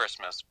It's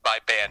Christmas by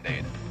Band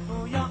Aid.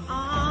 Throw your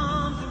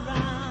arms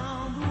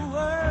around the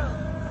world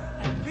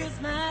at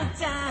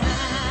Christmas time.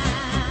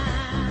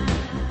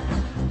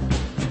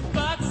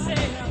 But say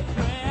a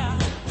prayer.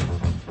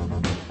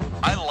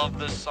 I love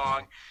this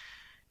song.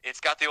 It's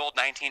got the old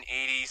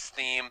 1980s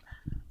theme.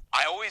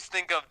 I always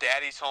think of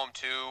Daddy's Home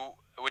 2,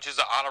 which is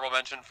an honorable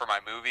mention for my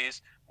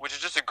movies, which is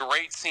just a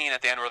great scene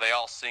at the end where they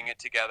all sing it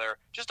together.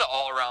 Just an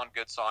all-around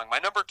good song. My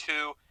number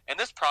 2, and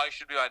this probably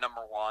should be my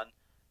number 1,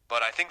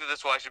 but I think that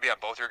this will actually be on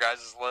both your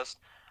guys' list.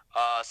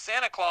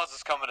 Santa Claus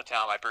Is Coming to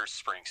Town by Bruce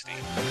Springsteen.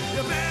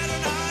 You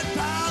better not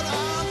pout,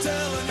 I'm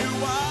telling you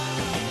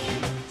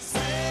why.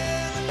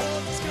 Santa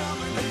Claus is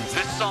coming to town.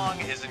 This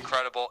song is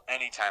incredible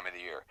any time of the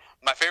year.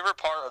 My favorite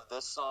part of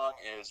this song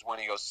is when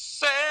he goes,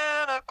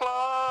 Santa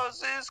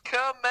Claus is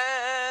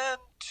coming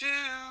to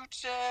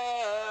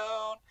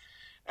town.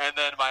 And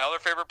then my other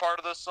favorite part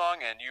of this song,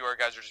 and you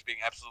guys are just being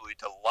absolutely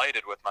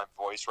delighted with my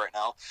voice right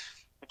now,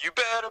 you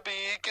better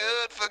be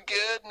good for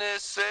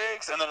goodness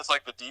sakes. And then it's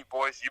like the deep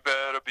voice, you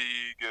better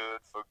be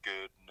good for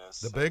goodness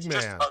sakes. The big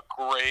man. Just a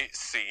great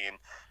scene.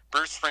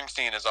 Bruce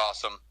Springsteen is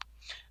awesome.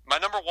 My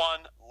number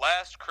 1,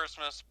 Last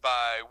Christmas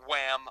by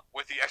Wham,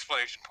 with the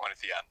explanation point at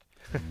the end.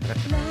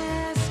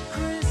 Last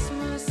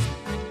Christmas,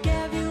 I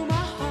gave you my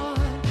heart,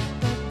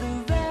 but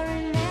the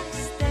very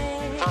next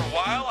day. For a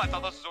while, I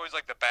thought this was always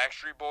like the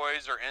Backstreet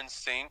Boys or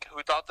NSYNC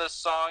who thought this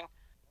song.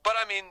 But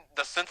I mean,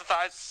 the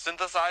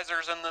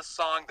synthesizers in this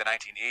song, the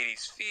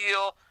 1980s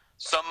feel,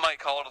 some might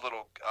call it a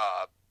little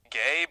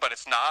gay, but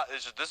it's not.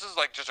 This is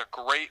like just a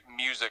great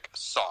music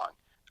song.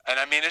 And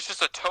I mean, it's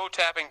just a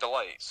toe-tapping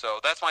delight. So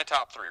that's my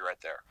top 3 right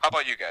there. How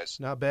about you guys?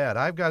 Not bad.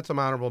 I've got some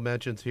honorable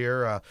mentions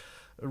here.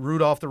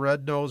 Rudolph the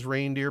Red-Nosed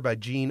Reindeer by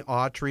Gene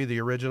Autry, the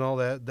original.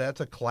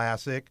 That's a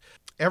classic.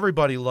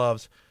 Everybody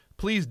loves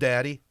Please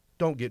Daddy,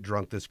 Don't Get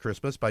Drunk This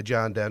Christmas by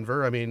John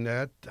Denver. I mean,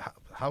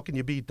 how can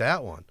you beat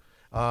that one?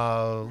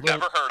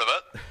 Never heard of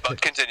it,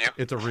 but continue.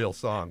 It's a real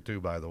song, too,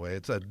 by the way.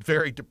 It's a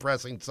very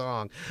depressing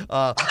song.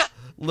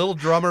 Little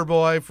Drummer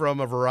Boy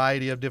from a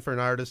variety of different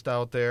artists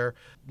out there.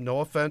 No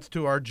offense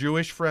to our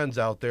Jewish friends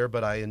out there,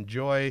 but I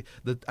enjoyed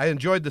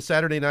the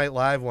Saturday Night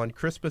Live one,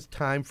 Christmas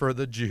Time for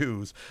the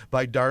Jews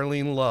by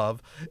Darlene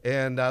Love,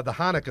 and the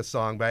Hanukkah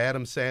song by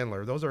Adam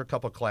Sandler. Those are a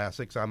couple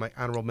classics on my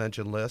honorable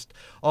mention list.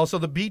 Also,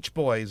 the Beach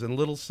Boys and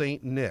Little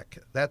Saint Nick.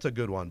 That's a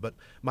good one. But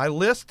my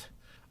list,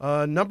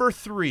 number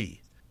 3.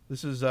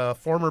 This is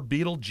former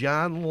Beatle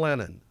John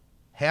Lennon.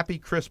 Happy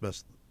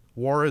Christmas.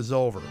 War is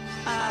over.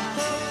 I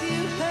hope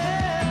you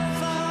had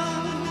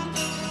fun.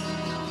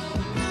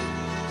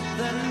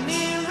 The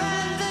near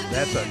and the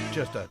That's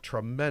just a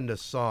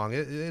tremendous song.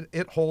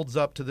 It holds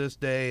up to this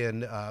day,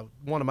 and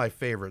one of my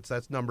favorites.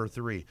 That's number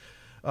 3.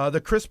 The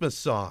Christmas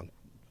song.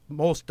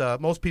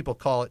 Most people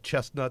call it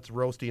Chestnuts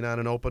Roasting on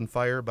an Open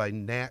Fire by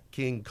Nat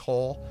King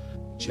Cole.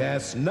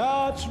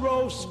 Chestnuts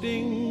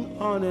roasting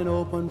on an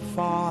open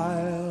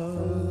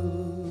fire.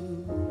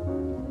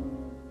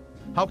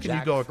 How can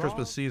you go a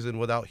Christmas season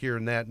without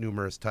hearing that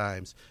numerous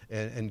times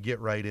and get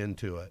right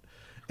into it?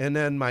 And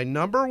then my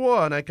number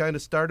one, I kind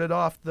of started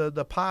off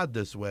the pod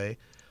this way,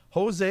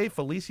 Jose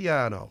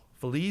Feliciano,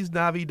 Feliz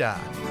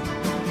Navidad.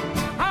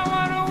 I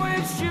want to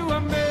wish you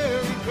a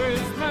Merry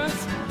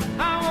Christmas.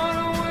 I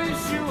want to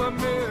wish you a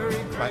Merry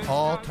Christmas. My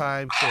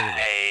all-time favorite.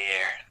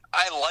 Hey,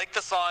 I like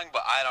the song,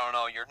 but I don't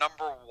know. You're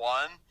number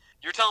one.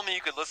 You're telling me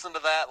you could listen to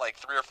that like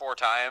 3 or 4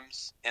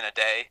 times in a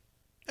day?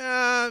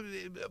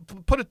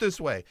 Put it this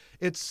way.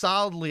 It's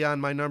solidly on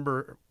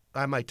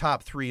my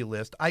top 3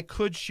 list. I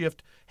could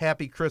shift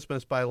Happy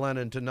Christmas by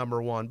Lennon to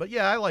number 1. But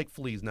yeah, I like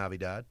Feliz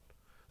Navidad.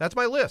 That's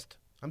my list.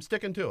 I'm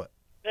sticking to it.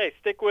 Hey,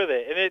 stick with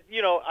it. And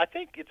I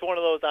think it's one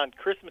of those on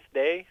Christmas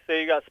Day.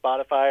 Say you got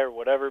Spotify or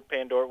whatever,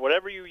 Pandora,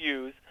 whatever you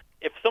use.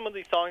 If some of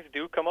these songs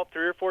do come up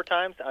 3 or 4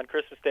 times on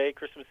Christmas Day,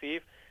 Christmas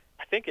Eve,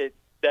 I think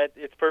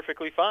it's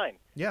perfectly fine.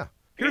 Yeah.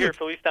 If you hear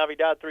Feliz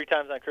Navidad 3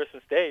 times on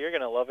Christmas Day, you're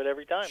going to love it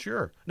every time.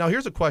 Sure. Now,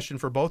 here's a question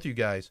for both you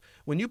guys.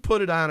 When you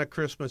put it on a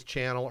Christmas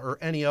channel or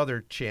any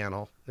other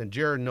channel, and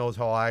Jared knows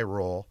how I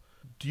roll,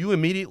 do you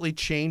immediately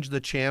change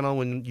the channel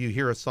when you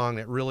hear a song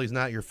that really is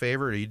not your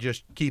favorite, or you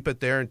just keep it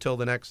there until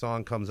the next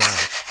song comes on?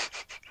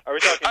 Are we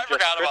talking I just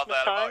forgot Christmas about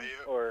that time, about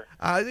you. or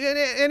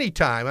Any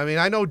time. I mean,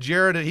 I know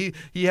Jared,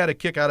 he had a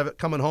kick out of it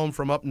coming home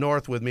from up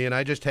north with me, and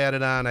I just had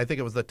it on. I think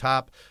it was the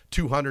top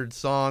 200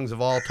 songs of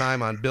all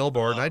time on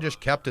Billboard, and I just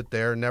kept it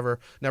there and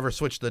never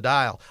switched the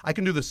dial. I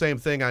can do the same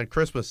thing on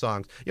Christmas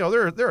songs.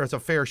 There is a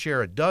fair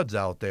share of duds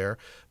out there,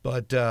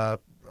 but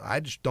I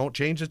just don't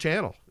change the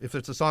channel. If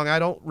it's a song I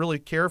don't really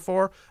care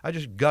for, I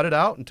just gut it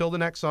out until the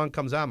next song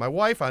comes on. My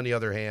wife, on the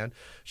other hand,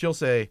 she'll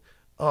say,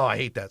 "Oh, I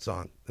hate that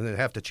song," and then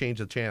have to change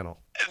the channel.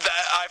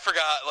 I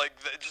forgot.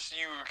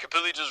 You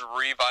completely just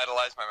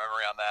revitalized my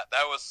memory on that.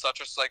 That was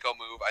such a psycho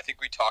move. I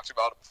think we talked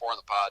about it before in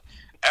the pod.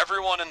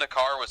 Everyone in the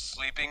car was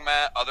sleeping,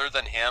 Matt, other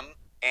than him,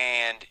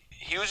 and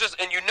he was just.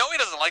 And he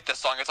doesn't like this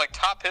song. It's like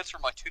top hits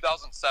from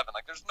 2007.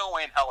 There's no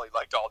way in hell he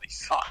liked all these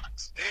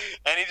songs,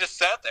 and he just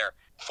sat there.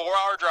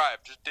 4-hour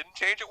drive, just didn't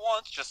change it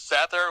once. Just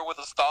sat there with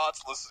his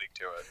thoughts, listening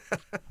to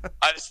it.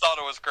 I just thought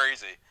it was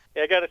crazy.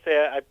 Yeah, I got to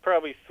say, I'd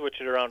probably switch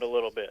it around a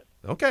little bit.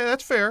 Okay,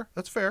 that's fair.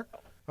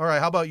 All right,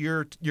 how about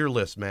your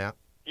list, Matt?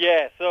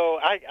 Yeah, so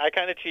I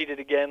kind of cheated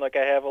again, like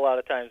I have a lot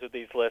of times with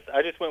these lists.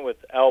 I just went with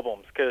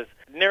albums because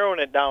narrowing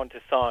it down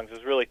to songs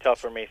was really tough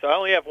for me. So I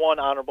only have one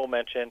honorable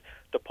mention,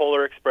 the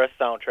Polar Express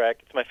soundtrack.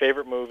 It's my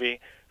favorite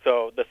movie,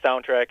 so the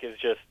soundtrack is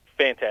just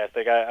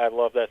fantastic. I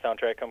love that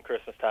soundtrack come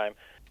Christmas time.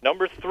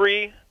 Number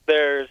 3,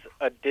 there's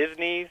a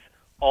Disney's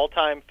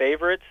all-time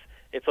favorites.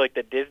 It's like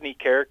the Disney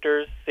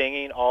characters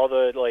singing all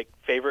the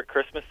favorite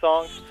Christmas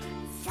songs.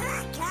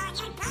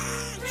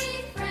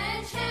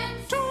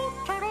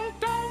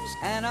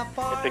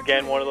 It's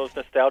again one of those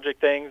nostalgic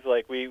things.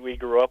 We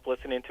grew up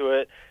listening to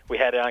it. We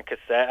had it on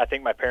cassette. I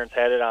think my parents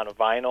had it on a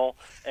vinyl,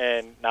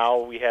 and now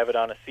we have it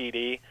on a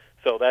CD.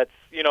 So that's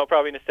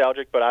probably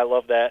nostalgic, but I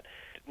love that.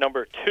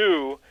 Number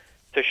 2,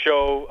 to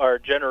show our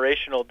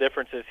generational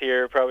differences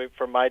here, probably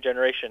from my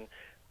generation,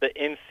 the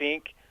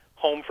NSYNC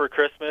Home for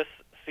Christmas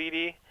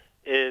CD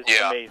is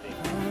amazing.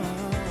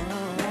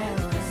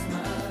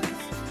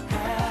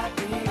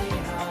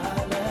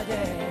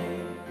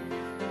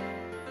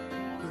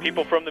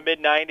 People from the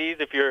mid-'90s,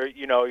 if you're an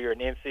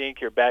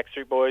NSYNC, you're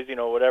Backstreet Boys,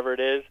 whatever it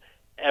is,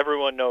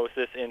 everyone knows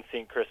this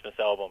NSYNC Christmas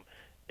album.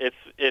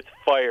 It's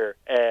fire,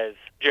 as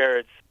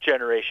Jared's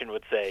generation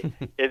would say.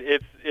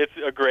 It's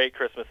a great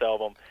Christmas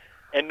album.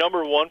 And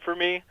number 1 for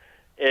me,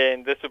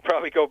 and this would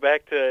probably go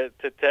back to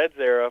Ted's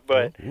era,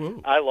 but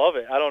I love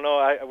it. I don't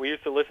know. We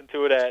used to listen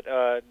to it at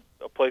a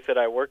place that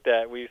I worked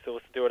at. We used to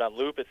listen to it on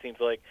loop. It seems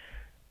like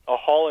a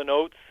Hall &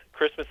 Oates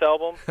Christmas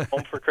album,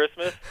 Home for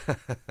Christmas.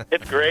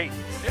 It's great.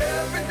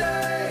 Every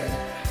day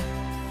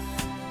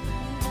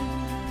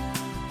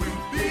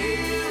will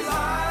be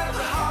like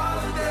a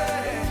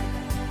holiday.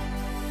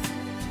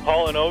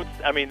 Hall & Oates,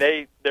 I mean,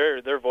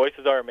 their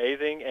voices are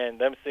amazing, and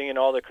them singing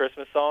all the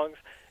Christmas songs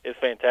is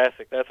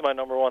fantastic. That's my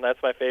number 1.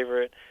 That's my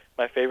favorite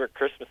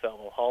Christmas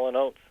album, Hall &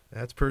 Oates.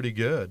 That's pretty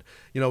good.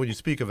 When you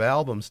speak of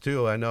albums,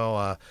 too, I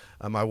know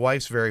my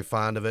wife's very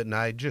fond of it, and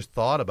I just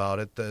thought about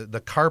it.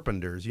 The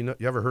Carpenters, you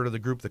ever heard of the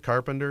group The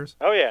Carpenters?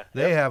 Oh, yeah.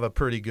 They have a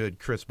pretty good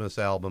Christmas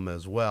album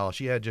as well.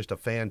 She had just a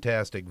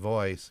fantastic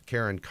voice,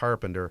 Karen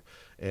Carpenter,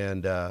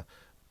 and,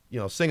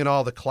 singing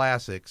all the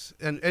classics.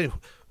 And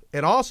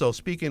also,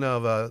 speaking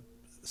of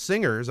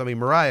singers, I mean,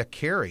 Mariah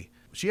Carey,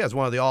 she has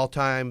one of the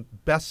all-time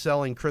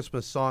best-selling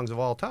Christmas songs of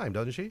all time,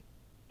 doesn't she?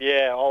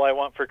 Yeah, All I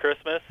Want for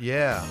Christmas.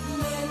 Yeah.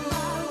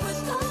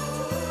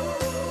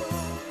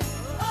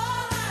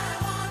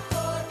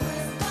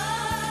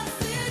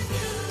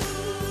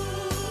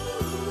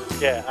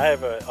 Yeah, I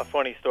have a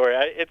funny story.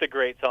 It's a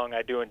great song.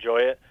 I do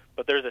enjoy it.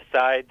 But there's a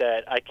side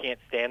that I can't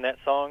stand that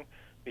song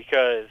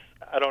because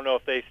I don't know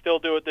if they still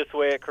do it this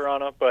way at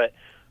Corona, but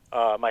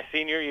my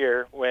senior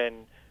year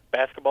when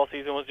basketball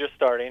season was just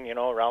starting,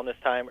 around this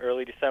time,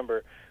 early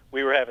December,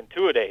 we were having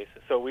two-a-days.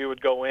 So we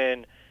would go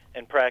in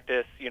and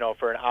practice,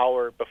 for an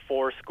hour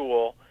before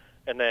school,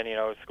 and then, you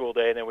know, it was school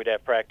day, and then we'd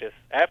have practice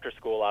after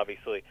school,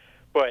 obviously.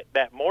 But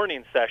that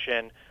morning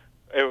session,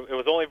 it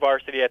was only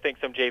varsity, I think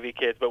some JV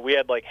kids, but we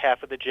had like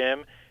half of the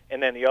gym,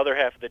 and then the other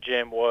half of the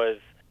gym was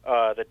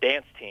the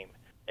dance team.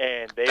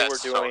 And they were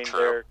doing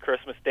their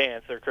Christmas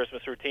dance, their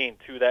Christmas routine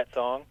to that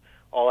song,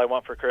 All I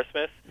Want for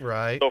Christmas.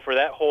 Right. So for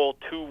that whole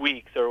 2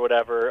 weeks or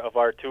whatever of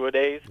our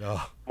two-a-days,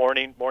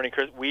 morning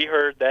Christmas, we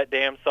heard that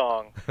damn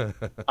song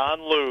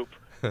on loop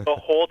the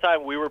whole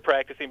time we were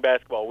practicing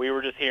basketball. We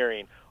were just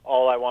hearing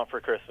All I Want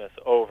for Christmas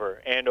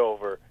over and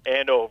over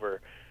and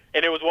over.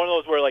 And it was one of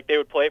those where like they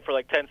would play it for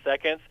like 10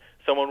 seconds,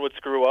 someone would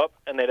screw up,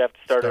 and they'd have to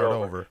start it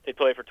over. They'd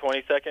play it for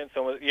 20 seconds.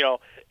 Someone, you know,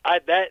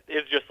 that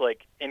is just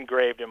like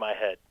engraved in my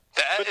head.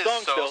 That good is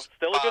song,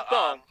 still a good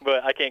song,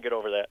 but I can't get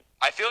over that.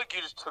 I feel like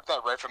you just took that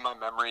right from my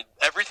memory.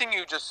 Everything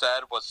you just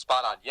said was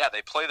spot on. Yeah,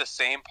 they play the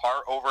same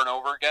part over and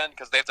over again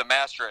because they have to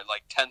master it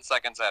like 10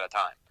 seconds at a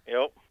time.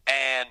 Yep.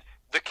 And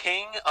the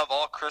king of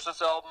all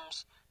Christmas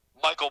albums,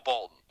 Michael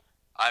Bolton.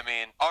 I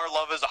mean, Our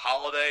Love is a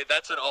Holiday,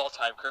 that's an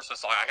all-time Christmas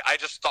song. I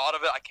just thought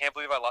of it. I can't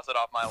believe I left it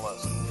off my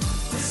list.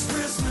 This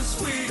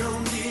Christmas we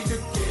don't need to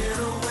get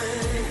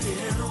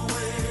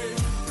away,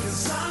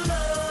 'cause I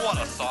love.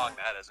 What a song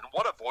that is, and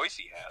what a voice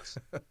he has.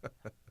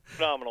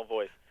 Phenomenal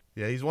voice.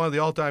 Yeah, he's one of the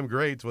all-time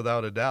greats,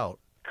 without a doubt.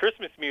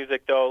 Christmas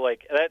music, though,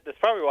 like that's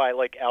probably why I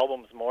like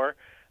albums more.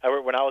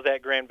 When I was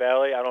at Grand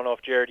Valley, I don't know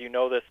if, Jared, you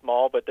know this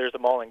mall, but there's a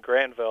mall in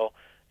Granville.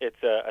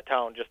 It's a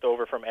town just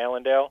over from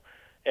Allendale.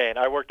 And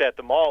I worked at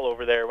the mall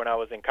over there when I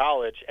was in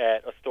college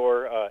at a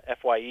store,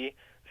 FYE,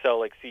 sell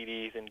like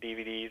CDs and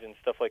DVDs and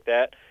stuff like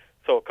that.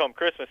 So come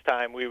Christmas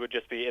time, we would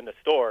just be in the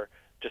store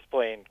just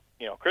playing,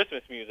 you know,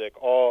 Christmas music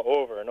all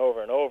over and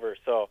over and over.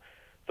 So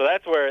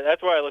that's where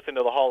I listen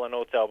to the Hall &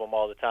 Oates album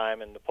all the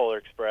time and the Polar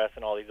Express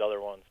and all these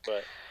other ones.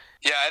 But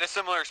yeah, I had a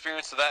similar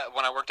experience to that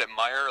when I worked at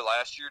Meijer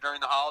last year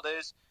during the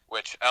holidays,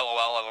 which, LOL,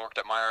 I worked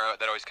at Meijer.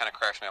 That always kind of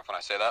cracks me up when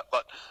I say that.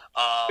 But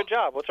good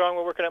job. What's wrong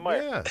with working at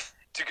Meijer? Yeah.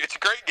 It's a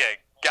great gig.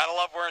 Gotta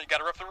love wearing,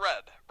 gotta rep the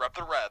red. Rep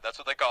the red, that's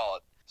what they call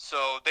it.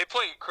 So they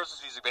play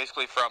Christmas music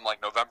basically from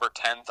like November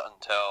 10th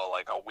until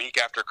like a week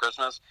after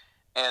Christmas.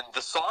 And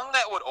the song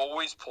that would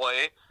always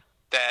play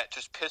that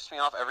just pissed me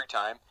off every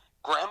time,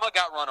 Grandma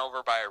Got Run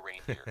Over by a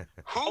Reindeer.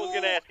 I was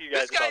gonna ask you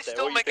guys this guy's about that.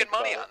 still making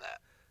money on that.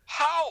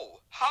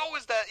 How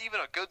is that even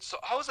a good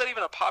song? How is that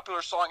even a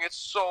popular song? It's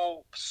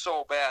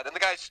so bad. And the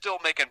guy's still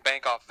making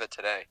bank off of it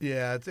today.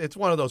 Yeah, it's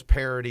one of those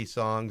parody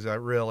songs that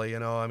really, you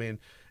know, I mean,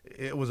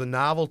 it was a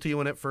novelty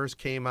when it first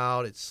came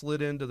out. It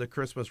slid into the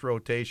Christmas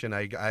rotation.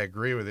 I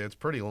agree with you. It's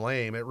pretty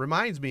lame. It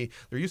reminds me,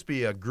 there used to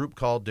be a group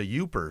called the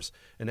Youpers,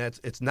 and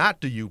it's not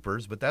the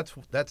Youpers, but that's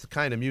the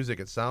kind of music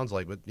it sounds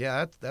like. But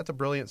yeah, that's a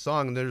brilliant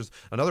song. And there's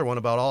another one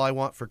about All I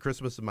Want for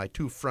Christmas is My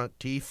Two Front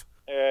Teeth.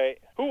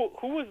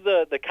 Who was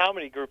the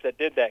comedy group that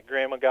did that?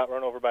 Grandma Got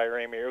Run Over by a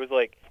Reindeer. It was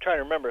like, I'm trying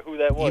to remember who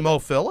that was. Emo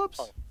Phillips?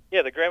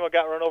 Yeah, the Grandma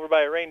Got Run Over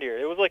by a Reindeer.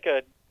 It was like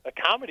a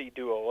comedy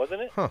duo,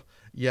 wasn't it? Huh.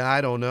 Yeah,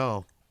 I don't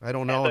know, and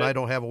I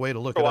don't have a way to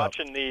look it up.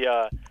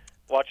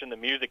 Watching the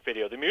music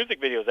video. The music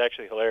video is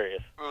actually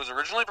hilarious. It was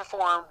originally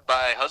performed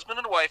by husband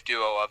and wife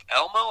duo of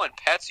Elmo and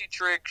Patsy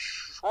Trigg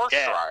Schwartzshire.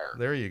 Yeah.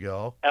 There you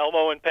go.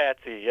 Elmo and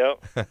Patsy,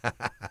 yep.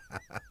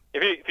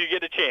 If you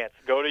get a chance,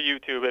 go to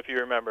YouTube if you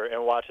remember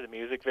and watch the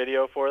music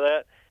video for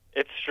that.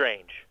 It's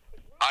strange.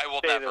 I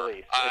will never. The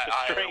least. It's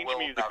a strange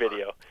music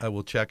video. I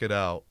will check it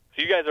out.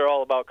 So you guys are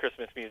all about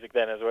Christmas music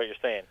then, is what you're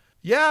saying?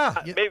 Yeah.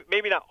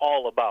 Maybe not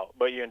all about,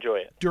 but you enjoy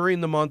it.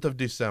 During the month of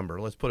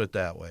December, let's put it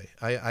that way.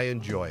 I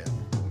enjoy it.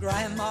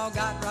 Grandma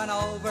got run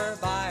over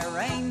by a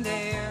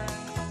reindeer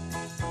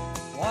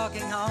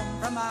walking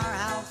home from our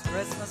house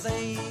Christmas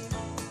Eve.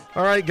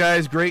 All right,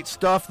 guys, great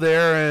stuff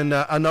there, and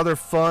another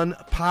fun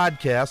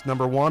podcast,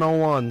 number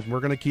 101.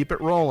 We're going to keep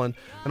it rolling.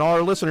 And all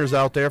our listeners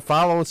out there,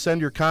 follow and send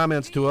your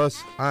comments to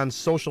us on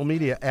social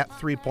media at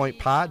 3 Point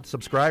Pod.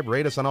 Subscribe,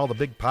 rate us on all the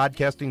big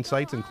podcasting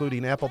sites,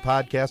 including Apple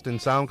Podcast and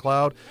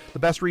SoundCloud. The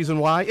best reason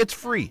why, it's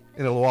free,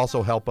 and it will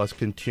also help us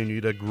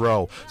continue to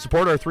grow.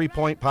 Support our 3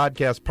 Point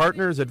Podcast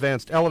partners,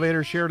 Advanced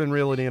Elevator, Sheridan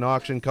Realty and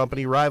Auction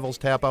Company, Rivals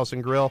Tap House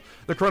and Grill,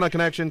 The Corona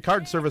Connection,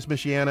 Card Service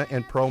Michiana,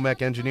 and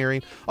ProMech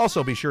Engineering.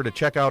 Also, be sure to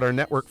check out our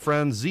network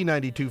friends,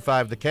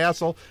 Z92.5 The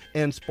Castle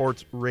and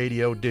Sports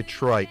Radio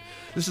Detroit.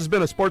 This has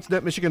been a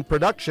Sportsnet Michigan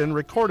production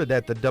recorded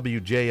at the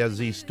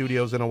WJSZ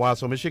studios in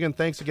Owasso, Michigan.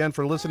 Thanks again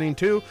for listening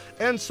to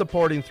and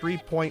supporting 3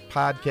 Point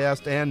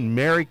Podcast, and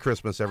Merry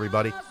Christmas,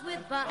 everybody.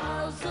 With the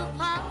house of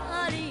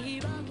party.